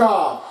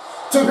Svechnikov.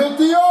 To hit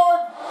the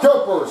arc.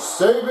 Kemper,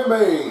 save and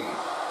made.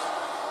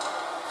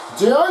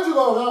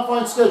 D'Angelo now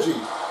finds Sketchy.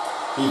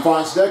 He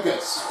finds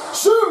Neckes.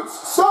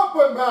 Shoots! Stop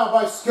and bound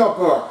by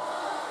Kemper.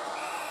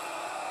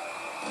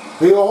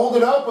 He'll hold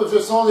it up with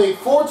just only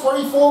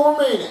 4:24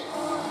 remaining.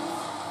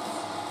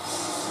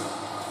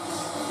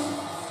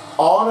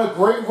 On a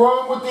great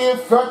run with the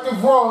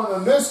effective run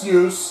on this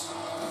use,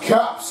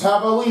 Caps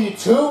have a lead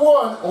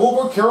 2-1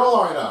 over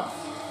Carolina.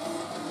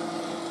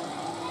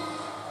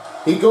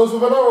 He goes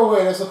with another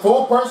win as the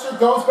full pressure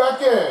goes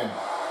back in.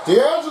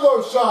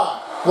 D'Angelo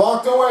shot.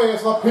 Blocked away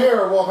as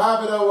Lapierre will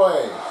have it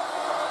away.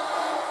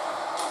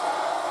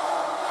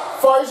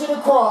 Fires it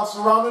across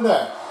around the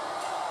net.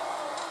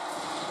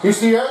 Here's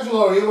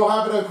D'Angelo. He will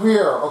have it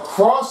here.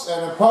 Across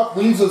and the puck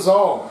leaves the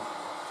zone.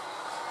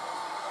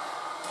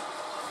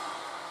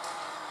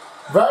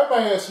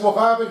 Vermees will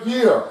have it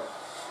here.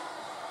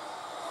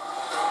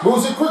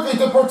 Moves it quickly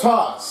to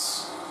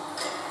Portas.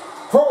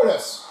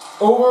 Protas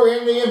over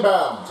in the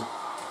inbound.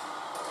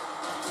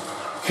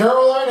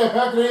 Carolina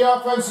back to the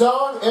offense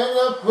zone, end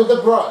up with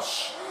the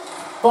brush.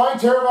 Find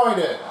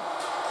Teravainen.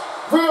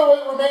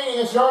 3:08 remaining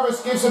as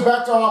Jarvis gives it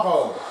back to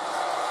Aho.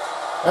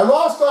 And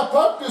lost that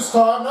puck this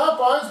time, now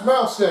finds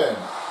Melston.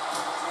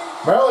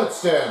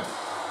 Merlitston.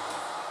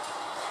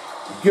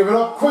 Give it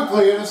up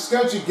quickly and a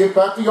Sketchy get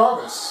back to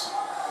Jarvis.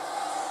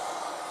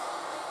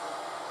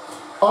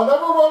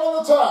 Another run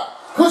on the top.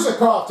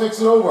 Kuzakov takes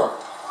it over.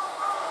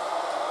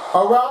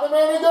 Around the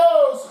man he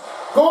goes.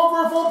 Going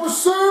for a full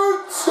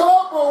pursuit.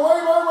 Stop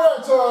away by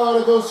Ranta. And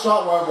it goes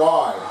shot right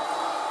wide.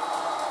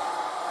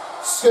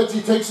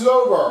 Sketchy takes it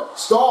over.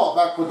 Stahl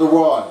back with the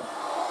run.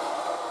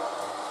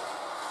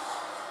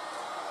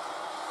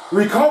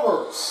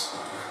 Recovers.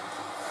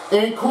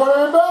 In corner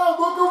and bound.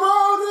 Look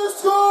around. He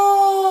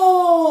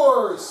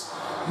scores.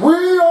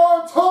 We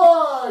are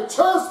tied.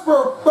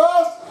 Jesper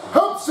Fast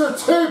helps the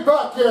team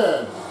back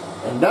in.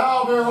 And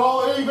now they're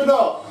all even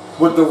up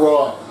with the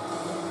run.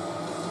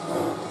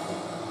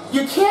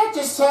 You can't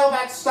just tell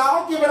that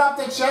Stahl give it up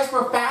to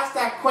Jesper Fast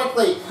that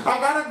quickly. I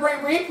got a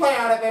great replay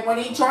out of it. When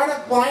he tried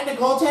to blind the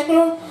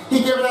goaltender, he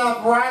gave it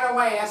up right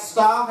away as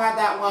Stahl had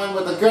that one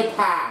with a good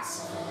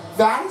pass.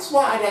 That is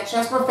why that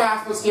Jesper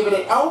Fast was giving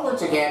it over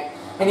to him,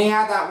 and he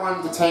had that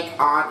one to take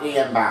on the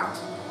inbound.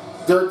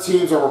 Their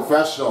teams are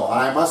professional, and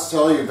I must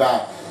tell you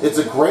that it's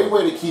a great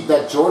way to keep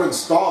that Jordan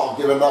Stahl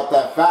giving up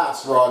that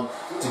fast run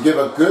to give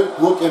a good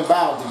look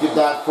inbound, to give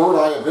that third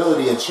eye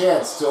ability a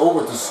chance to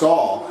over to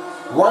Stahl.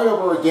 Right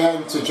over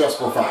again to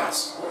Jesper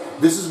Fast.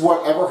 This is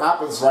whatever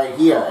happens right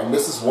here, and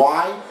this is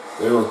why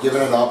they were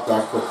giving it up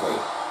that quickly.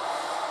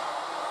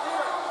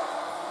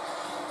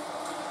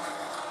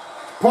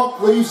 Puck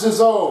leaves the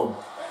zone.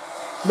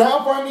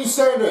 Now Brandy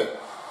Sandin.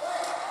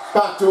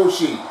 Back to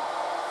Oshie.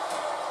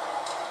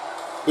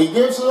 He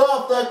gives it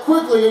off that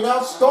quickly, and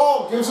now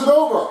Stahl gives it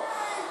over.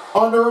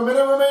 Under a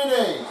minute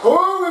remaining.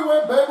 Oh, we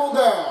went Babel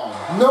down.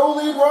 No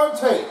lead run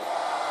take.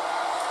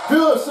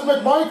 Phillips to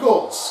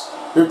McMichaels.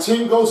 Your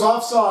team goes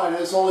offside,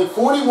 and it's only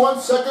 41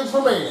 seconds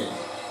remaining.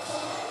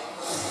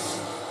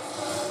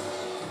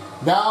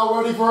 Now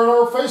ready for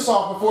another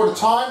face-off before the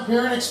time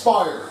period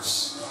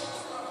expires.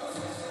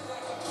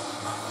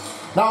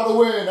 Now the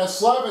win as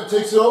Slavin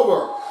takes it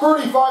over.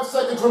 35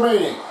 seconds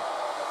remaining.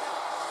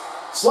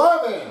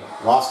 Slavin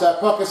lost that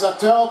puck as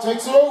Actel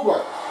takes it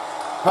over.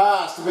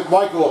 Pass to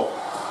McMichael.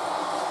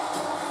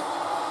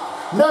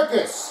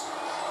 Neckes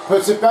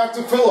puts it back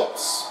to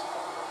Phillips.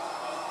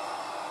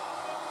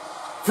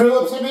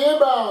 Phillips in the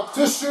inbound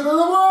to shoot it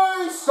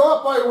away.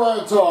 Stopped by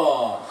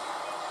Ranta.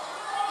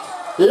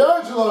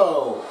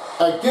 D'Angelo.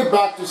 And get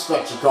back to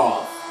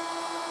Svechnikov.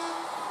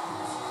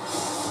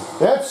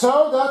 And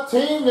so that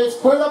team is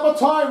putting up a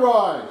tie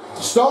run.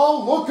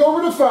 Stahl look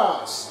over to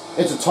Fast.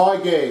 It's a tie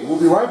game. We'll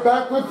be right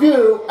back with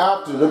you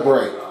after the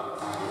break.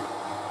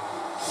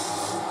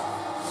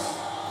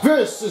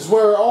 This is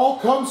where it all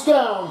comes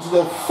down to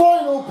the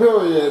final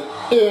period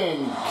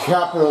in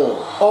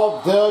capital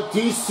of the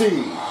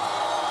DC.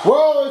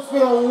 Well, it's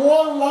been a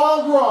one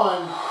wild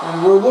run,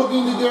 and we're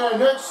looking to get our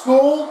next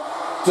goal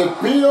to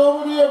beat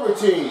over the other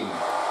team.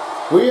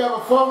 We have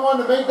a fun one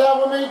to make that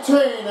one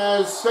maintain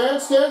as Stan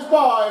stands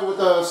by with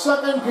a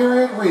second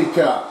period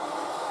recap.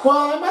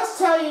 Well, I must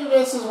tell you,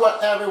 this is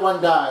what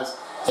everyone does.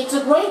 It's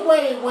a great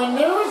way, when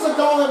there is a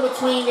goal in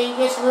between, they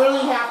just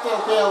really have to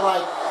feel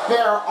like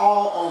they're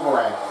all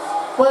over it.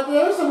 But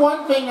there's the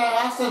one thing that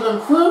has to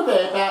improve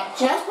it, that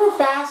just move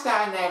fast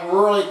on that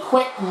really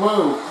quick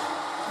move.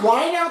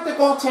 Line out the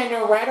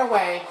goaltender right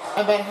away,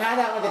 and then have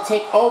that one to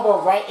take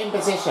over right in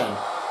position.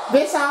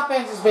 This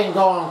offense has been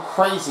going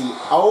crazy,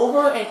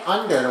 over and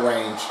under the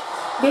range.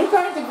 They're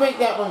trying to make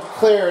that one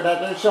clear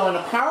that they're showing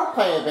a power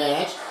play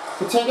advantage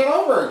to take it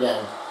over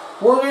again.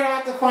 We're going to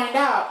have to find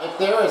out if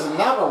there is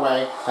another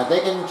way that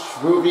they can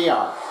prove the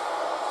art.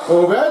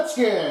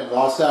 Ovechkin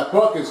lost that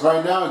puck as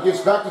right now it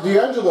gives back to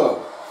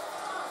D'Angelo.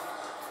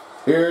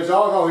 Here's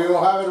Argo, he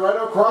will have it right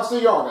across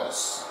the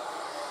Jarvis.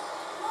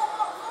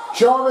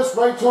 Jarvis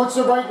right towards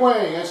the right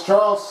wing as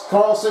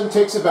Carlson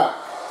takes it back.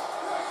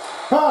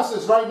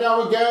 Passes right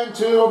now again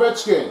to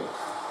Ovechkin.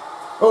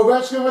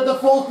 Ovechkin with the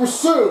full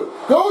pursuit.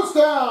 Goes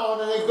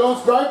down and it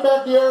goes right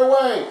back the other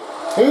way.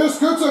 Here's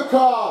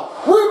Kutzakov.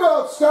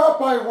 Rebound stopped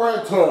by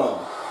Renton.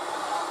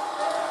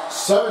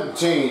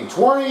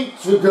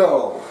 17:20 to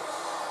go.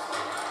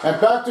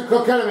 And back to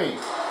Kokenemy.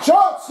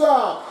 Shot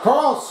stop.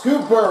 Carl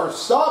Scooper.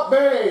 Stop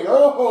made.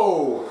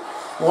 Oh.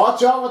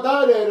 Watch out what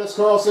that is as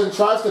Carlson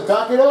tries to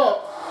back it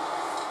up.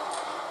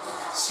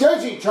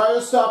 Skeggy trying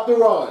to stop the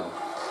run.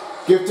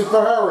 Give to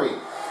Ferrari.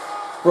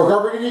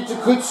 Ferrari to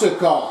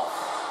Kutzakov.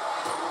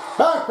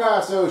 Back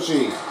pass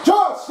Oshie.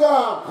 Shot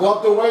stop.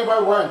 Gloved away by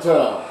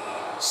Renta.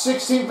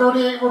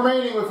 16:38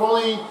 remaining with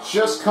only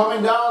just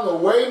coming down the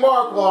way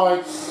mark line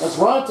as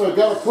Renta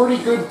got a pretty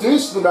good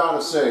decent amount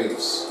of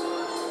saves.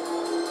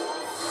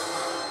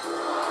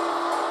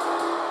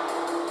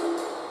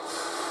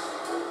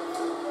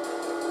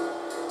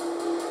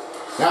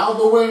 Now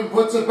the wing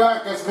puts it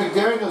back as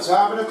McDaniels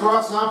having it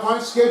across now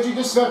finds Skeggy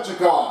to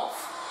Svechnikov.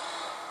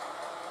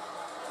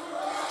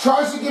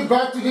 Tries to get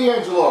back to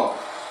D'Angelo.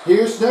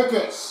 Here's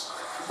Nickus.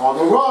 On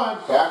the run,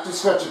 back to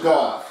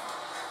Svechnikov.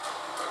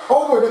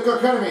 Over to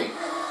Kokenemy.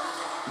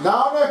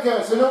 Now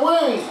Nickus in the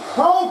wing.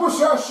 Home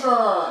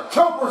possession.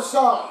 Jumper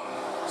stop.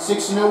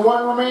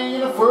 16:01 remaining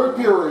in the third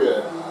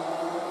period.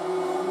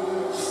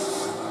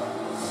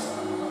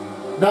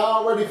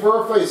 Now ready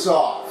for a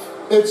face-off.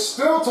 It's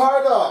still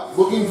tied up,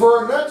 looking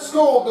for a next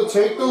goal to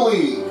take the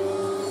lead.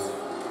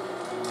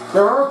 The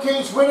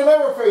Hurricanes win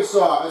another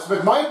face-off as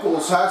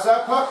McMichaels has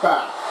that puck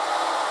back.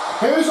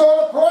 Here's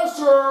all the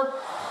pressure.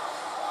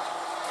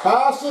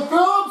 Pass to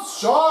Phillips.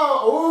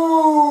 Shot.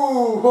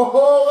 Ooh,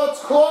 that's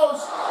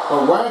close.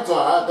 But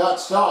Ranta had that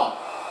stop.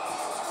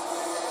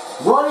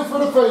 Ready for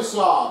the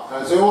face-off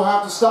as they will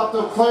have to stop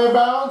the play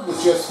inbound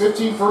with just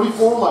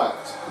 15:34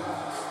 left.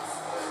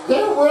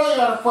 They're really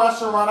on a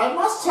pressure run. I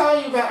must tell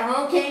you that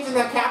Hurricanes and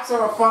the Caps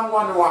are a fun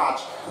one to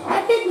watch.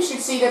 I think we should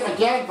see them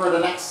again for the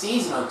next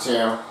season or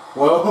two.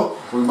 Well,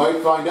 we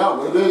might find out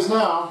what it is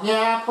now.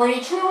 Yeah,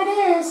 pretty true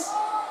it is.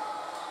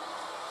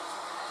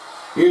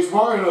 Here's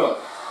Marinook.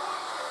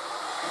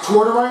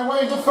 Toward the right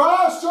wing, the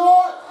fast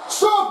shot.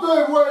 Stopped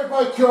that way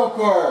by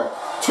Kilper.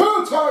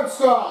 Two-time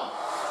stop.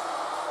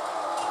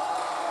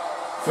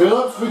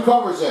 Phillips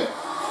recovers it.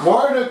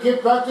 Marinook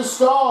get back to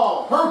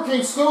Stahl.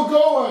 Hurricane still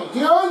going.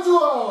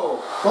 D'Angelo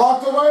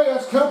blocked away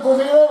as Kilper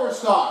made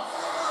overstop.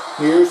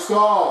 Here's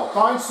Stahl.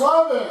 Finds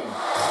Slavin.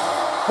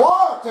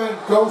 Blocked and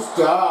goes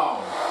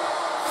down.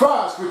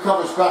 Fast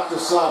recovers back to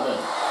Slavin.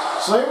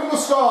 Slavin to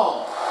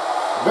Stahl.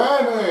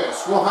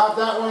 Vanis will have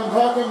that one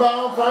back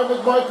inbound. Find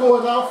McMichael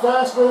and now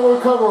Fast will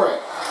recover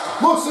it.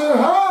 Looks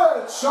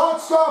ahead.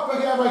 Shot stop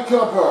again by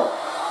Kilper.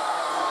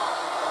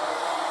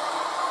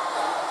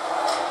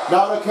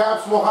 Now the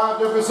Caps will have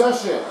their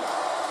possession.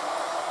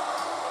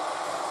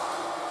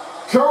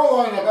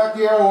 Carolina back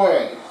the other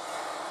way.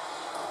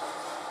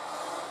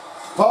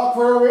 Puck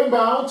for a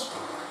inbound.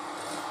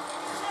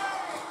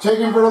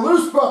 Taking for the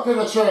loose puck in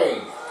the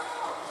chain.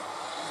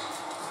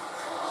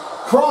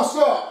 Cross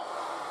up.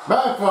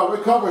 Manfield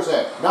recovers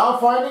it. Now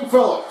finding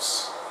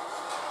Phillips.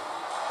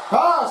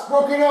 Pass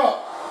broken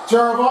up.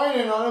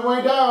 Teravainen on the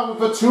way down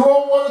with a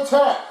 2-on-1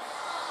 attack.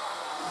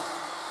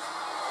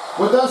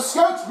 With a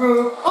sketch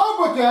move,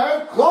 up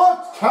again,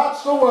 blocked,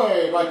 catched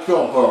away by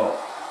Kilper.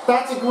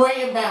 That's a great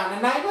inbound,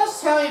 and I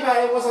must tell you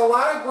that it was a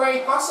lot of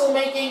great hustle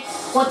making.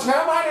 When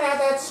Teravainen had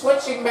that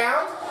switching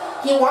bound,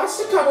 he wants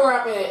to cover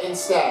up it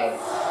instead.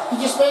 He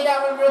just made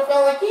that one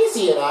feel like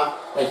easy enough,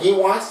 and he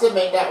wants to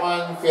make that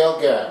one feel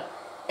good.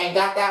 And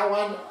got that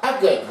one a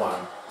good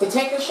one. To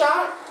take a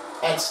shot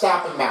and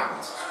stop and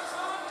bound.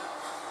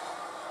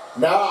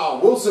 Now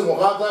Wilson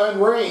will have that in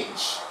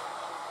range.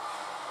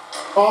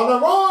 On the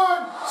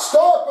run,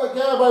 stop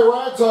again by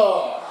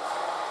Ranta.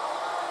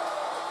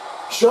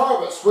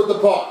 Jarvis with the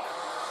puck.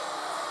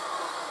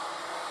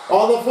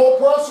 On the full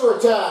pressure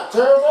attack,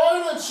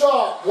 Teravainen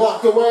shot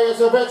blocked away as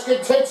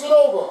Ovechkin takes it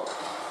over.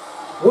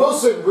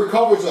 Wilson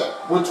recovers it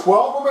with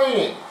 12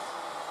 remaining.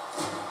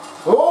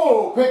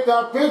 Oh, picked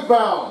up big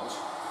bound.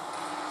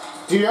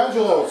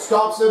 D'Angelo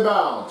stops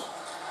inbound.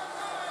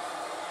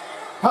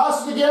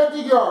 Passes again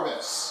to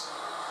Jarvis.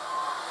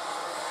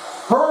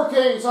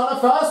 Hurricanes on a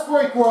fast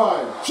break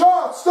run.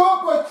 Shot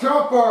stopped by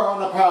Kemper on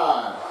the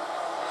pad.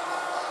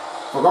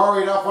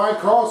 Ferrari now finds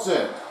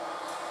Carlson.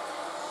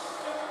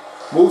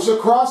 Moves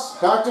across,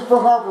 back to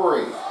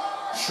Ferrari.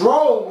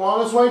 Strome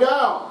on his way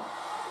down.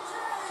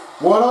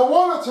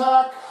 One-on-one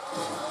attack.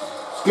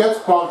 Gets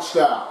bunched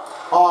out.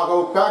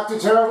 Go back to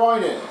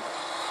Teravainen.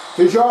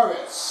 To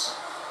Jarvis.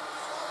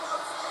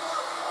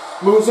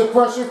 Moves the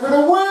pressure for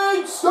the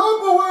wing.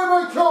 Stopped away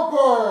by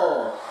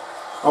Kemper.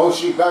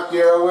 Oshie back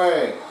the other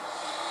way.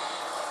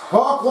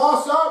 Puck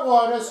lost that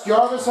one as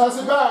Jarvis has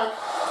it back.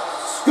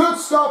 Good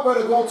stop by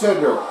the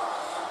goaltender.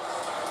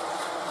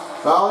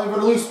 Fouling for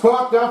the loose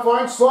puck, now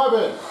finds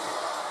Slavin.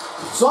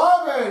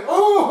 Slavin!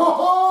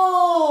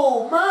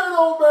 Oh, man,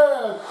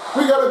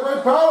 we got a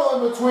great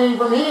battle in between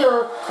from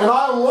here, and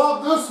I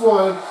love this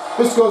one.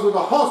 This goes with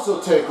a hustle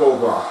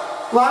takeover.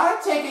 A lot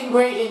of taking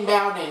great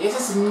inbounding. This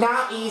is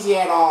not easy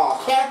at all.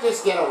 Can't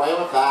just get away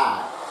with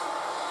that.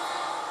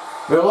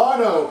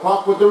 Milano,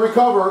 puck with the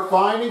recover,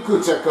 finding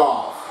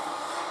Kuchekov.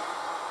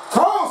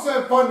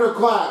 Carlson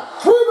thunderclap.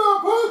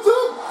 Rebound puts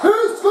him. He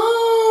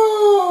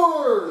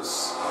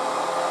scores!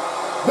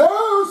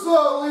 There's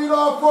the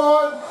leadoff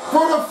run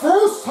for the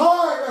first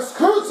time as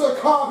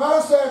Kuchekov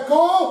has that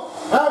goal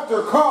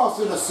after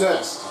Carlson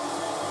assist.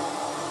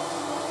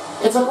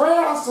 It's a great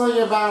hustling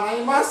inbound.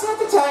 I must have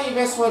to tell you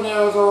this one,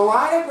 there was a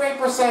lot of great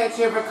percentage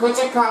here for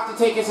Kuchekov to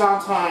take his own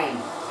time.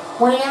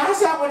 When he has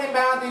that one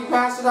inbound, he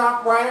passed it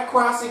off right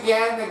across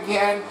again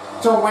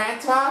to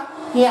Ranta.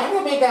 He had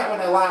to make that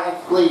one a lot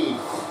of lead.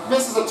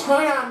 This is a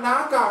turnout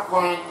knockoff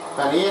run,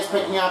 but he is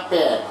picking up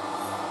big.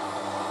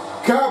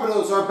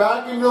 Capitals are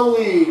back in the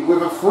lead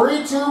with a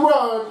 3-2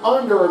 run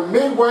under a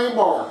midway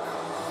mark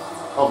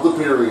of the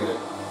period.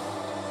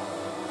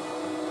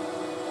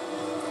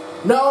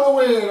 Now the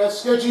win as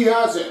Sketchy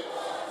has it.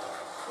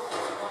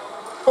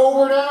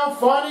 Over now,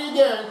 finding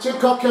again to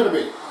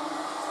Kotkaniemi.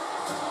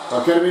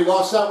 Kotkaniemi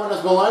lost that one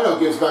as Milano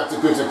gives back to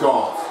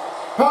Kuchekov.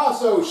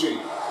 Pass Oshie.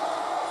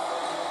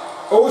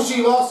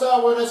 Oshie lost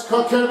that one as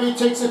Kotkaniemi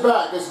takes it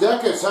back as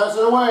Nekus has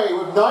it away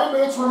with 9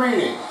 minutes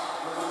remaining.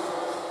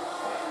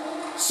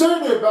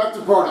 Send it back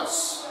to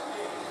Prentice.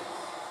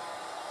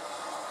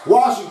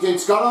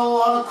 Washington's got a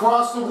lot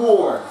across the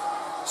board.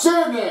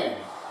 Sandin.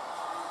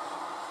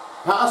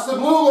 Past the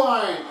blue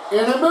line.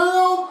 In the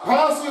middle.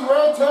 Passing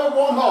right to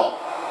one hole.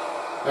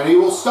 And he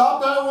will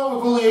stop that one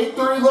with only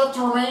 8:30 left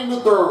to remain in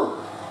the third.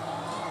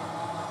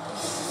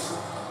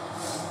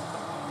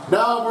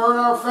 Now we're in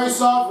our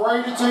face-off,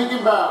 ready to take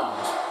inbound.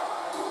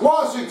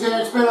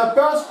 Washington's been the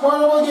best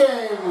part of the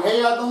game.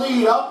 He had the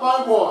lead up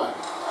by 1.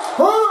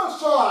 First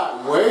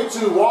shot, way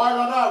too wide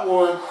on that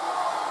one.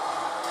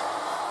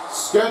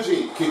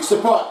 Sketchy kicks the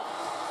puck.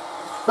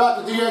 Back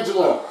to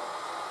D'Angelo.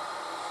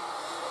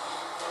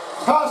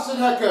 Pass to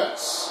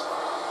Nekus.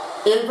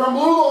 In from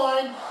blue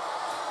line.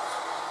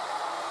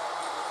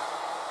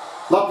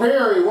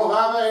 LaPerry will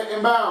have it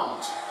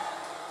inbound.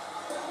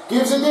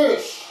 Gives a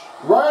dish.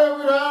 Right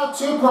over down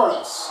to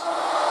Curtis.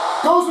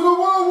 Goes to the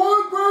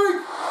 1-on-1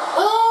 break.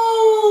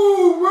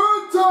 Oh,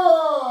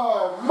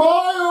 Renta!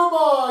 My oh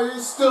my,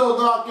 he's still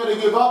not going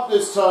to give up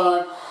this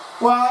time.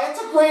 Well,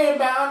 it's a great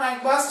inbound. I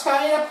must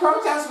tell you, the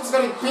protest was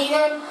going to beat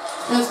him,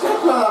 and it's going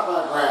to put up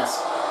a risk.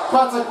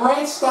 But it's a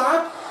great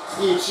stop.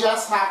 You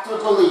just have to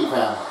believe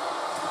him.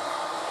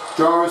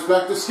 Jarvis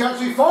back to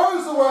Sketchy,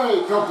 fires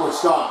away. Comfort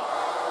stop.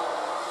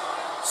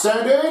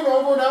 Sandin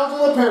over now to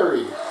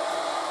LaPerry.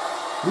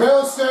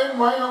 Milston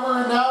right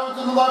over now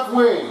into the left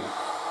wing.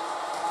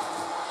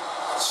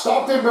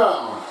 Stopped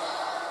inbound.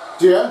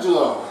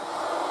 D'Angelo.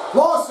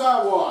 Lost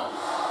that one.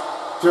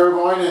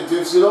 Teravainen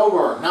dips it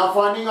over. Now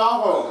finding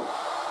Aho.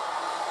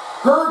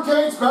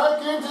 Hurricanes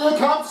back into the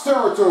Caps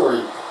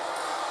territory.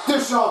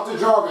 Dish off to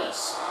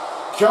Jarvis.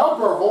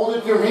 Kemper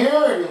holding from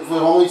here, and with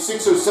only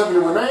 6 or 7 to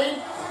remain,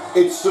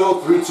 it's still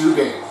a 3-2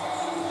 game.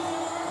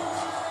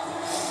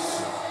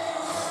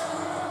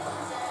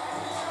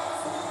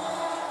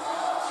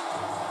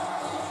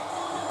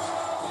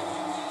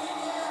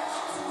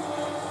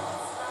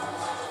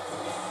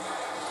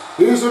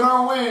 Here's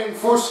another win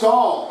for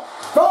Stahl.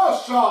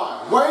 Fast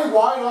shot, way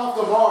wide off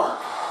the mark.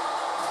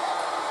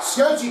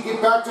 Sketchy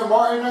get back to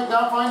Martin and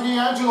now find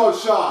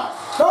D'Angelo's shot.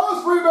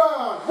 Fast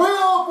rebound, way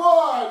off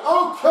wide.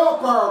 Oh,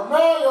 Kemper,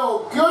 man,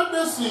 oh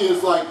goodness, he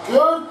is like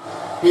good.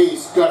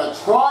 He's gonna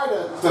try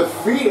to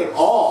defeat it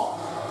all.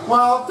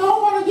 Well,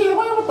 don't want to get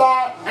away with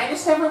that. I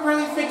just never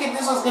really figured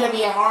this was going to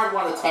be a hard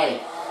one to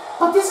take.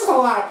 But this is a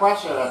lot of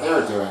pressure that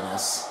they're doing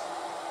this.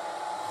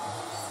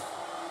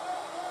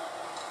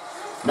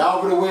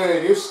 Now for the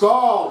win, here's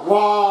Stahl.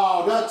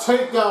 Wow, that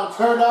takedown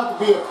turned out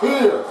to be a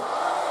pier.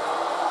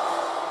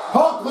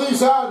 Puck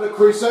leaves out of the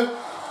crease.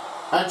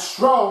 And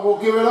Strom will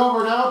give it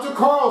over now to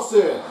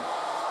Carlson.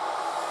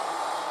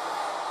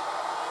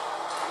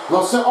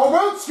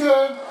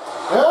 Ovechkin.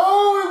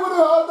 Oh, he would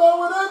have had that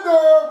one in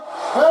there.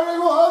 And he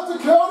will have to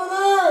count it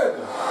in.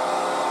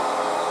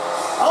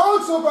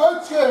 Alex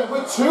Ovechkin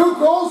with 2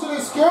 goals in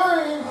his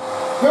game.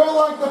 Felt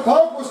like the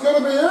puck was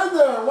going to be in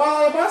there.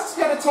 Well, I must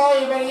gotta tell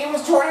you, man, he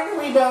was trying to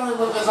rebound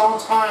with his own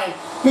time.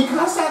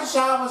 Because that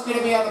shot was going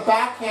to be on the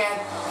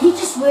backhand, he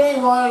just really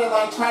wanted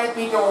to try to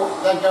beat the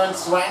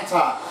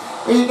Ranta.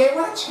 They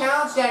would have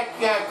challenged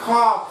that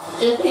call.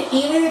 Even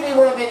if he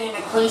would have been in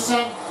the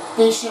creasing,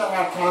 they should have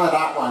had counted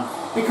that one.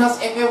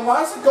 Because if it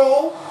was a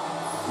goal,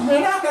 they're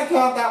not going to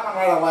count that one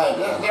right away.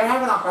 They're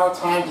having a hard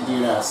time to do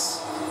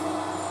this.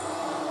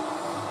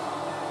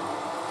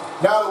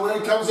 Now the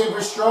win comes in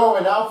for Strom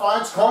and now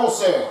finds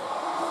Carlson.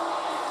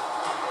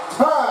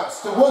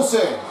 Pass to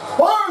Wilson.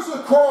 Fires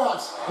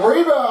across.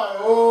 Rebound.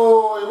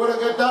 Oh, he would have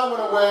got that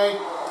one away.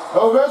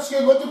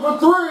 Ovechkin looking for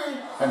 3.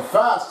 And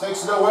Fast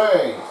takes it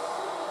away.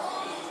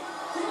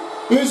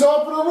 He's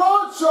up for the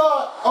wrong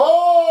shot.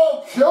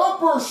 Oh,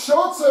 Kemper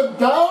shuts him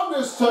down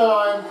this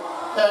time.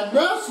 And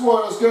this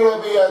one is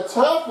going to be a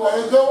tough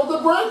one to go with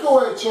the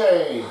breakaway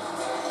chain.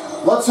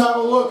 Let's have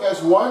a look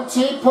as one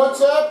team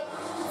puts up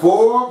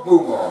for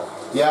Boomer.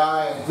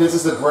 Yeah, this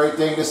is a great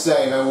thing to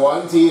say, man.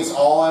 One team is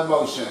all in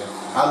motion.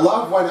 I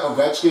love when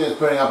Ovechkin is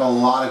putting up a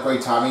lot of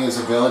great timing in his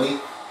ability.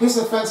 His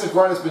offensive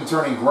run has been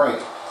turning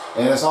great.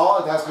 And it's all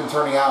it has been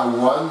turning out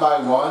one by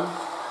one.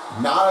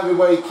 Not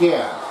everybody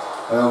can.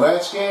 But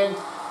Ovechkin,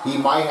 he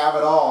might have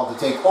it all to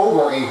take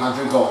over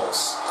 800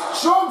 goals.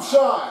 Strom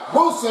shot.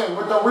 Wilson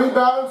with the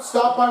rebound,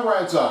 stopped by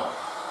Ranta.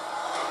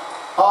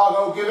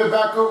 I'll give it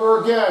back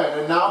over again,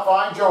 and now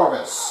find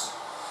Jarvis.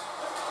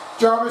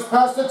 Jarvis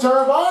past the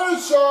Teravainen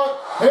shot.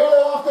 Hit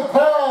it off the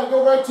pad,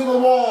 go right to the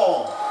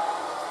wall.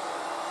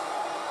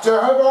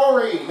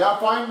 Teravainen, now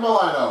find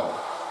Milano.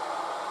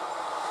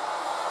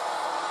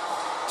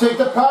 Take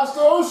the pass to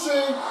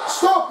Oshie,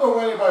 stopped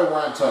away by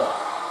Ranta.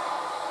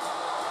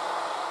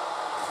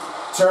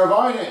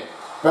 Teravainen,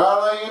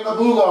 battling in the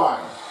blue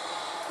line.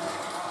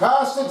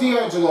 Pass to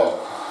D'Angelo.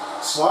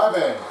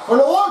 Slavin for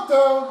the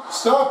lockdown,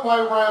 stopped by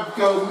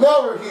Ramko,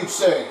 never huge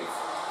save.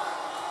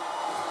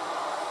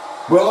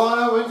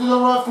 Milano into the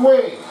left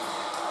wing,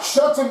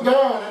 shuts him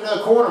down into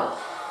the corner.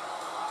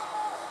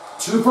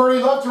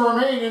 2:30 left to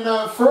remain in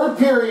the third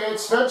period.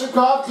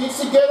 Svechnikov needs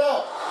to get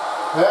up.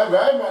 And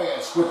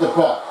Radmayesh with the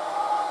puck.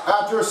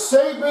 After a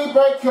save made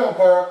by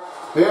Kemper,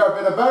 they have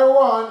been a better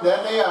run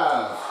than they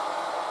have.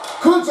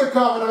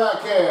 Kucherov in the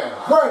backhand,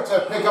 right to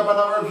pick up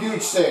another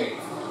huge save.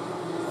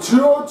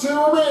 2:02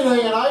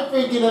 remaining, and I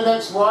think in the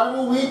next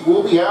rival week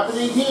will be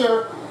happening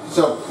here.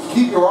 So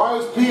keep your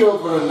eyes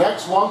peeled for the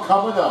next one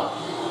coming up.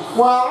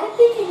 Well, I'm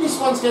thinking this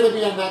one's going to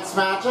be a next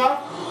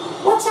matchup.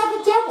 Let's have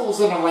the Devils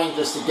and the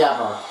Rangers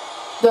together.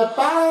 The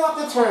Battle of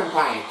the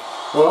Turnpike.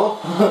 Well,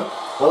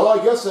 I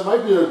guess it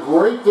might be a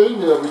great thing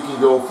that we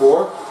can go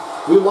for.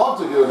 We'd love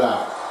to do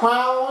that.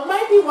 Well, it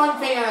might be one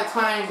thing at a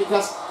time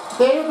because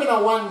they've been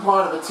a one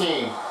part of a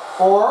team.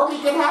 Or we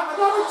could have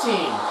another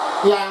team.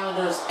 The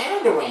Islanders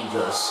and the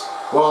Rangers.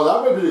 Well,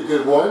 that would be a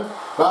good one.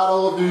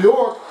 Battle of New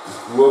York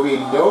will be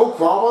no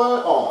problem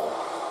at all.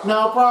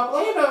 No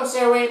problemo,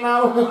 Sir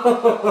Remo.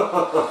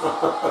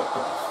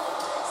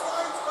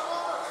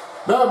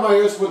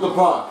 Radmayesh with the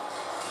puck.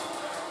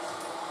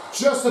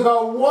 Just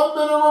about 1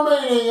 minute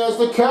remaining as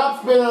the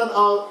Caps been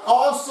on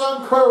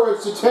awesome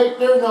courage to take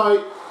their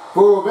night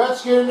for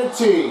Ovechkin and the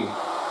team.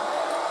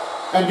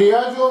 And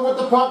D'Angelo with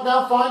the puck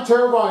now finds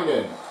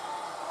Teravainen.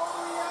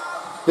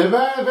 The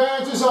man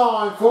advantage is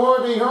on for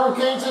the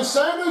Hurricanes and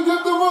sending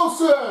it to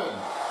Wilson.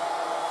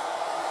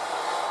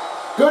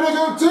 Gonna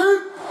go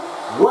deep.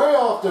 Way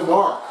off the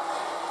mark.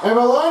 And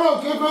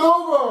Milano gives it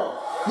over.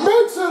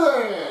 Makes it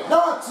in.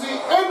 That's the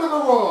end of the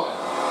run.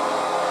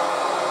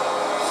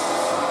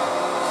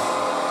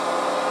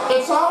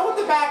 It's all what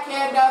the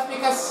backhand does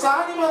because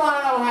Sonny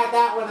Milano had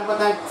that one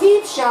with a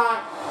deep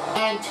shot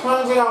and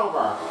turns it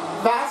over.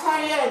 That's how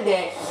you end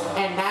it,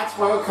 and that's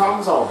where it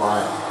comes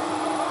over.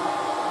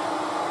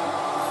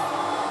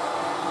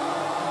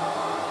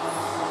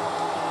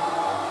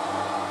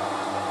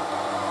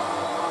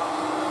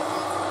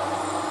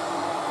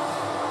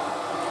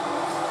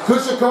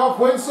 Kucherov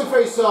wins the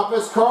faceoff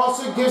as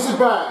Carlson gives it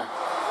back.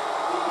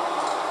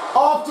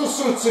 Off to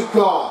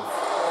Suchikov.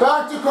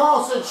 Back to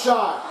Carlson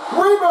shot.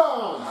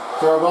 Rebound.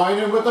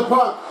 Teravainen with the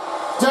puck.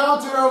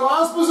 Down to their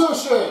last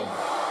position.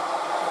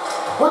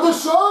 With the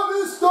shot,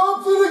 he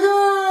stops it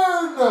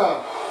again.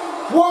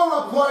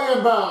 What a play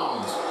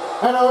inbound.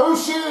 And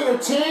Oshie and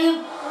the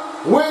team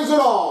wins it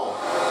all.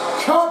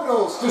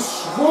 Capitals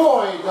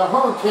destroy the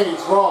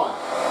Hurricanes run.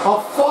 A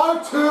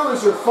 5-2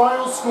 is your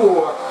final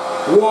score.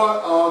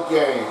 What a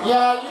game.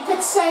 Yeah, you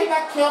could say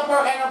that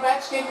Kemper and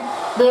Ovechkin,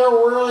 they're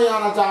really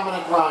on a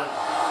dominant run.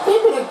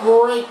 They've been a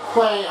great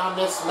play on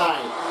this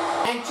night.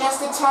 And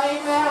just to tell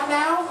you that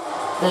now,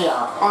 they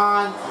are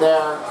on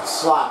their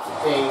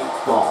slapping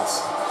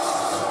balls.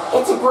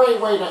 It's a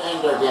great way to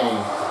end their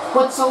game.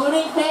 But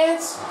saluting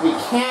fans, we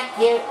can't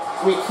get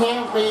we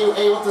can't be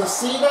able to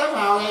see them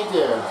how they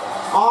do.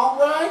 All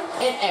right,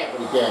 in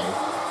every game.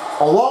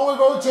 Along with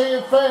OJ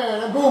and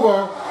Fan and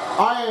Boomer,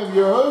 I am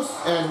your host,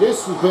 and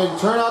this has been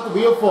turned out to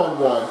be a fun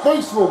one.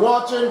 Thanks for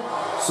watching,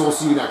 so we'll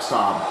see you next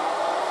time.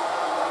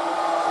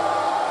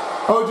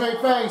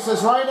 OJ Fang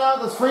says right now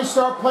the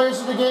 3-star players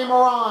of the game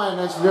are on,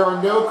 as there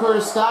are no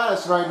Curtis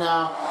status right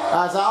now,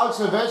 as Alex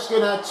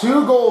Ovechkin had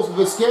 2 goals of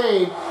this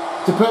game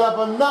to put up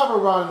another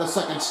run in the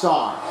 2nd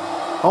star.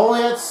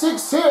 Only had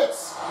 6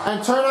 hits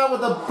and turned out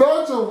with a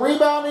bunch of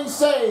rebounding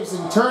saves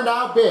and turned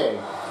out big.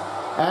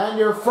 And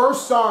your 1st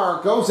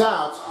star goes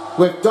out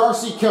with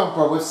Darcy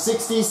Kemper with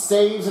 60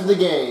 saves in the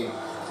game.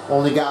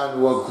 Only got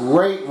into a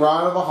great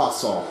run of a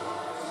hustle.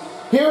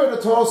 Here are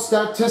the total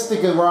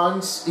statistic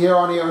runs here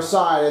on the other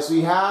side, as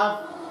we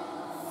have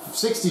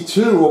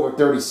 62 over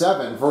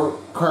 37 for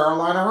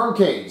Carolina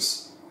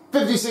Hurricanes.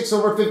 56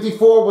 over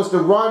 54 was the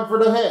run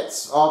for the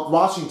hits of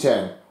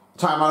Washington.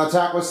 Time on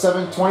attack was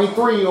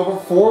 723 over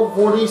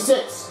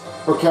 446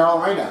 for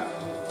Carolina.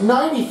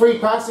 93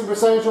 passing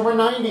percentage over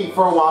 90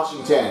 for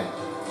Washington.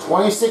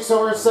 26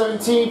 over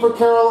 17 for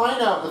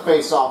Carolina of the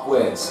face-off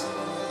wins.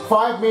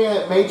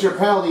 5-minute major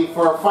penalty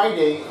for a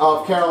fighting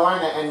of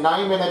Carolina and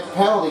 9-minute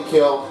penalty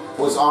kill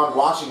was on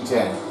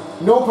Washington.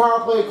 No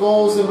power play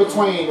goals in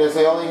between, as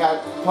they only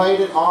had played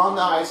it on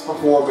the ice for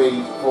 4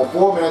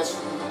 minutes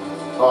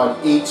on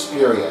each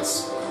period.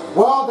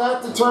 Well,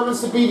 that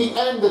determines to be the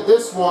end of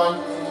this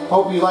one.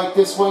 Hope you like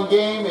this one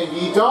game. If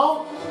you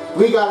don't,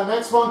 we got a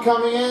next one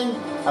coming in,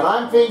 and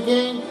I'm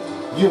thinking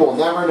you will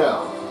never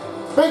know.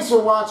 Thanks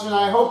for watching.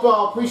 I hope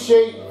I'll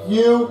appreciate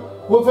you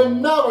with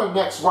another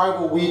next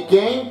Rival Week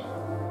game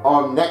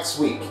on next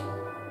week.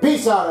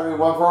 Peace out,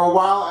 everyone, for a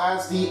while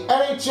as the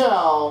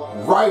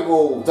NHL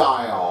Rival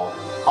Dial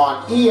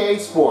on EA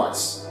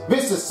Sports.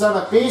 This is Son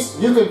of Beast.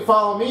 You can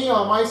follow me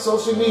on my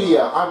social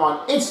media. I'm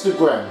on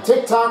Instagram,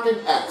 TikTok,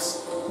 and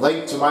X.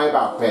 Link to my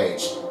About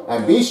page.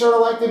 And be sure to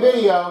like the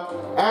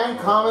video and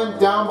comment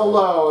down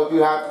below if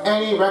you have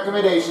any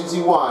recommendations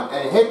you want.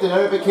 And hit the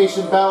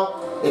notification bell.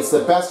 It's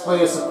the best way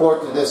to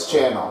support this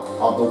channel.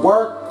 All the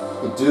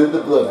work to do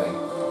the living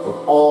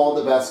with all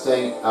the best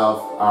thing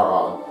of our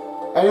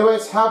own.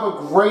 Anyways, have a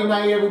great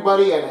night,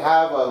 everybody, and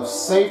have a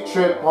safe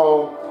trip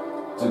home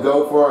to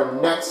go for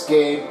our next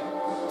game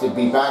to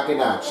be back in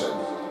action.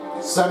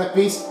 Son of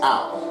Peace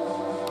out.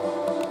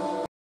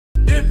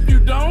 If you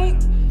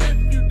don't,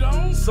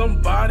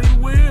 somebody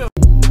will.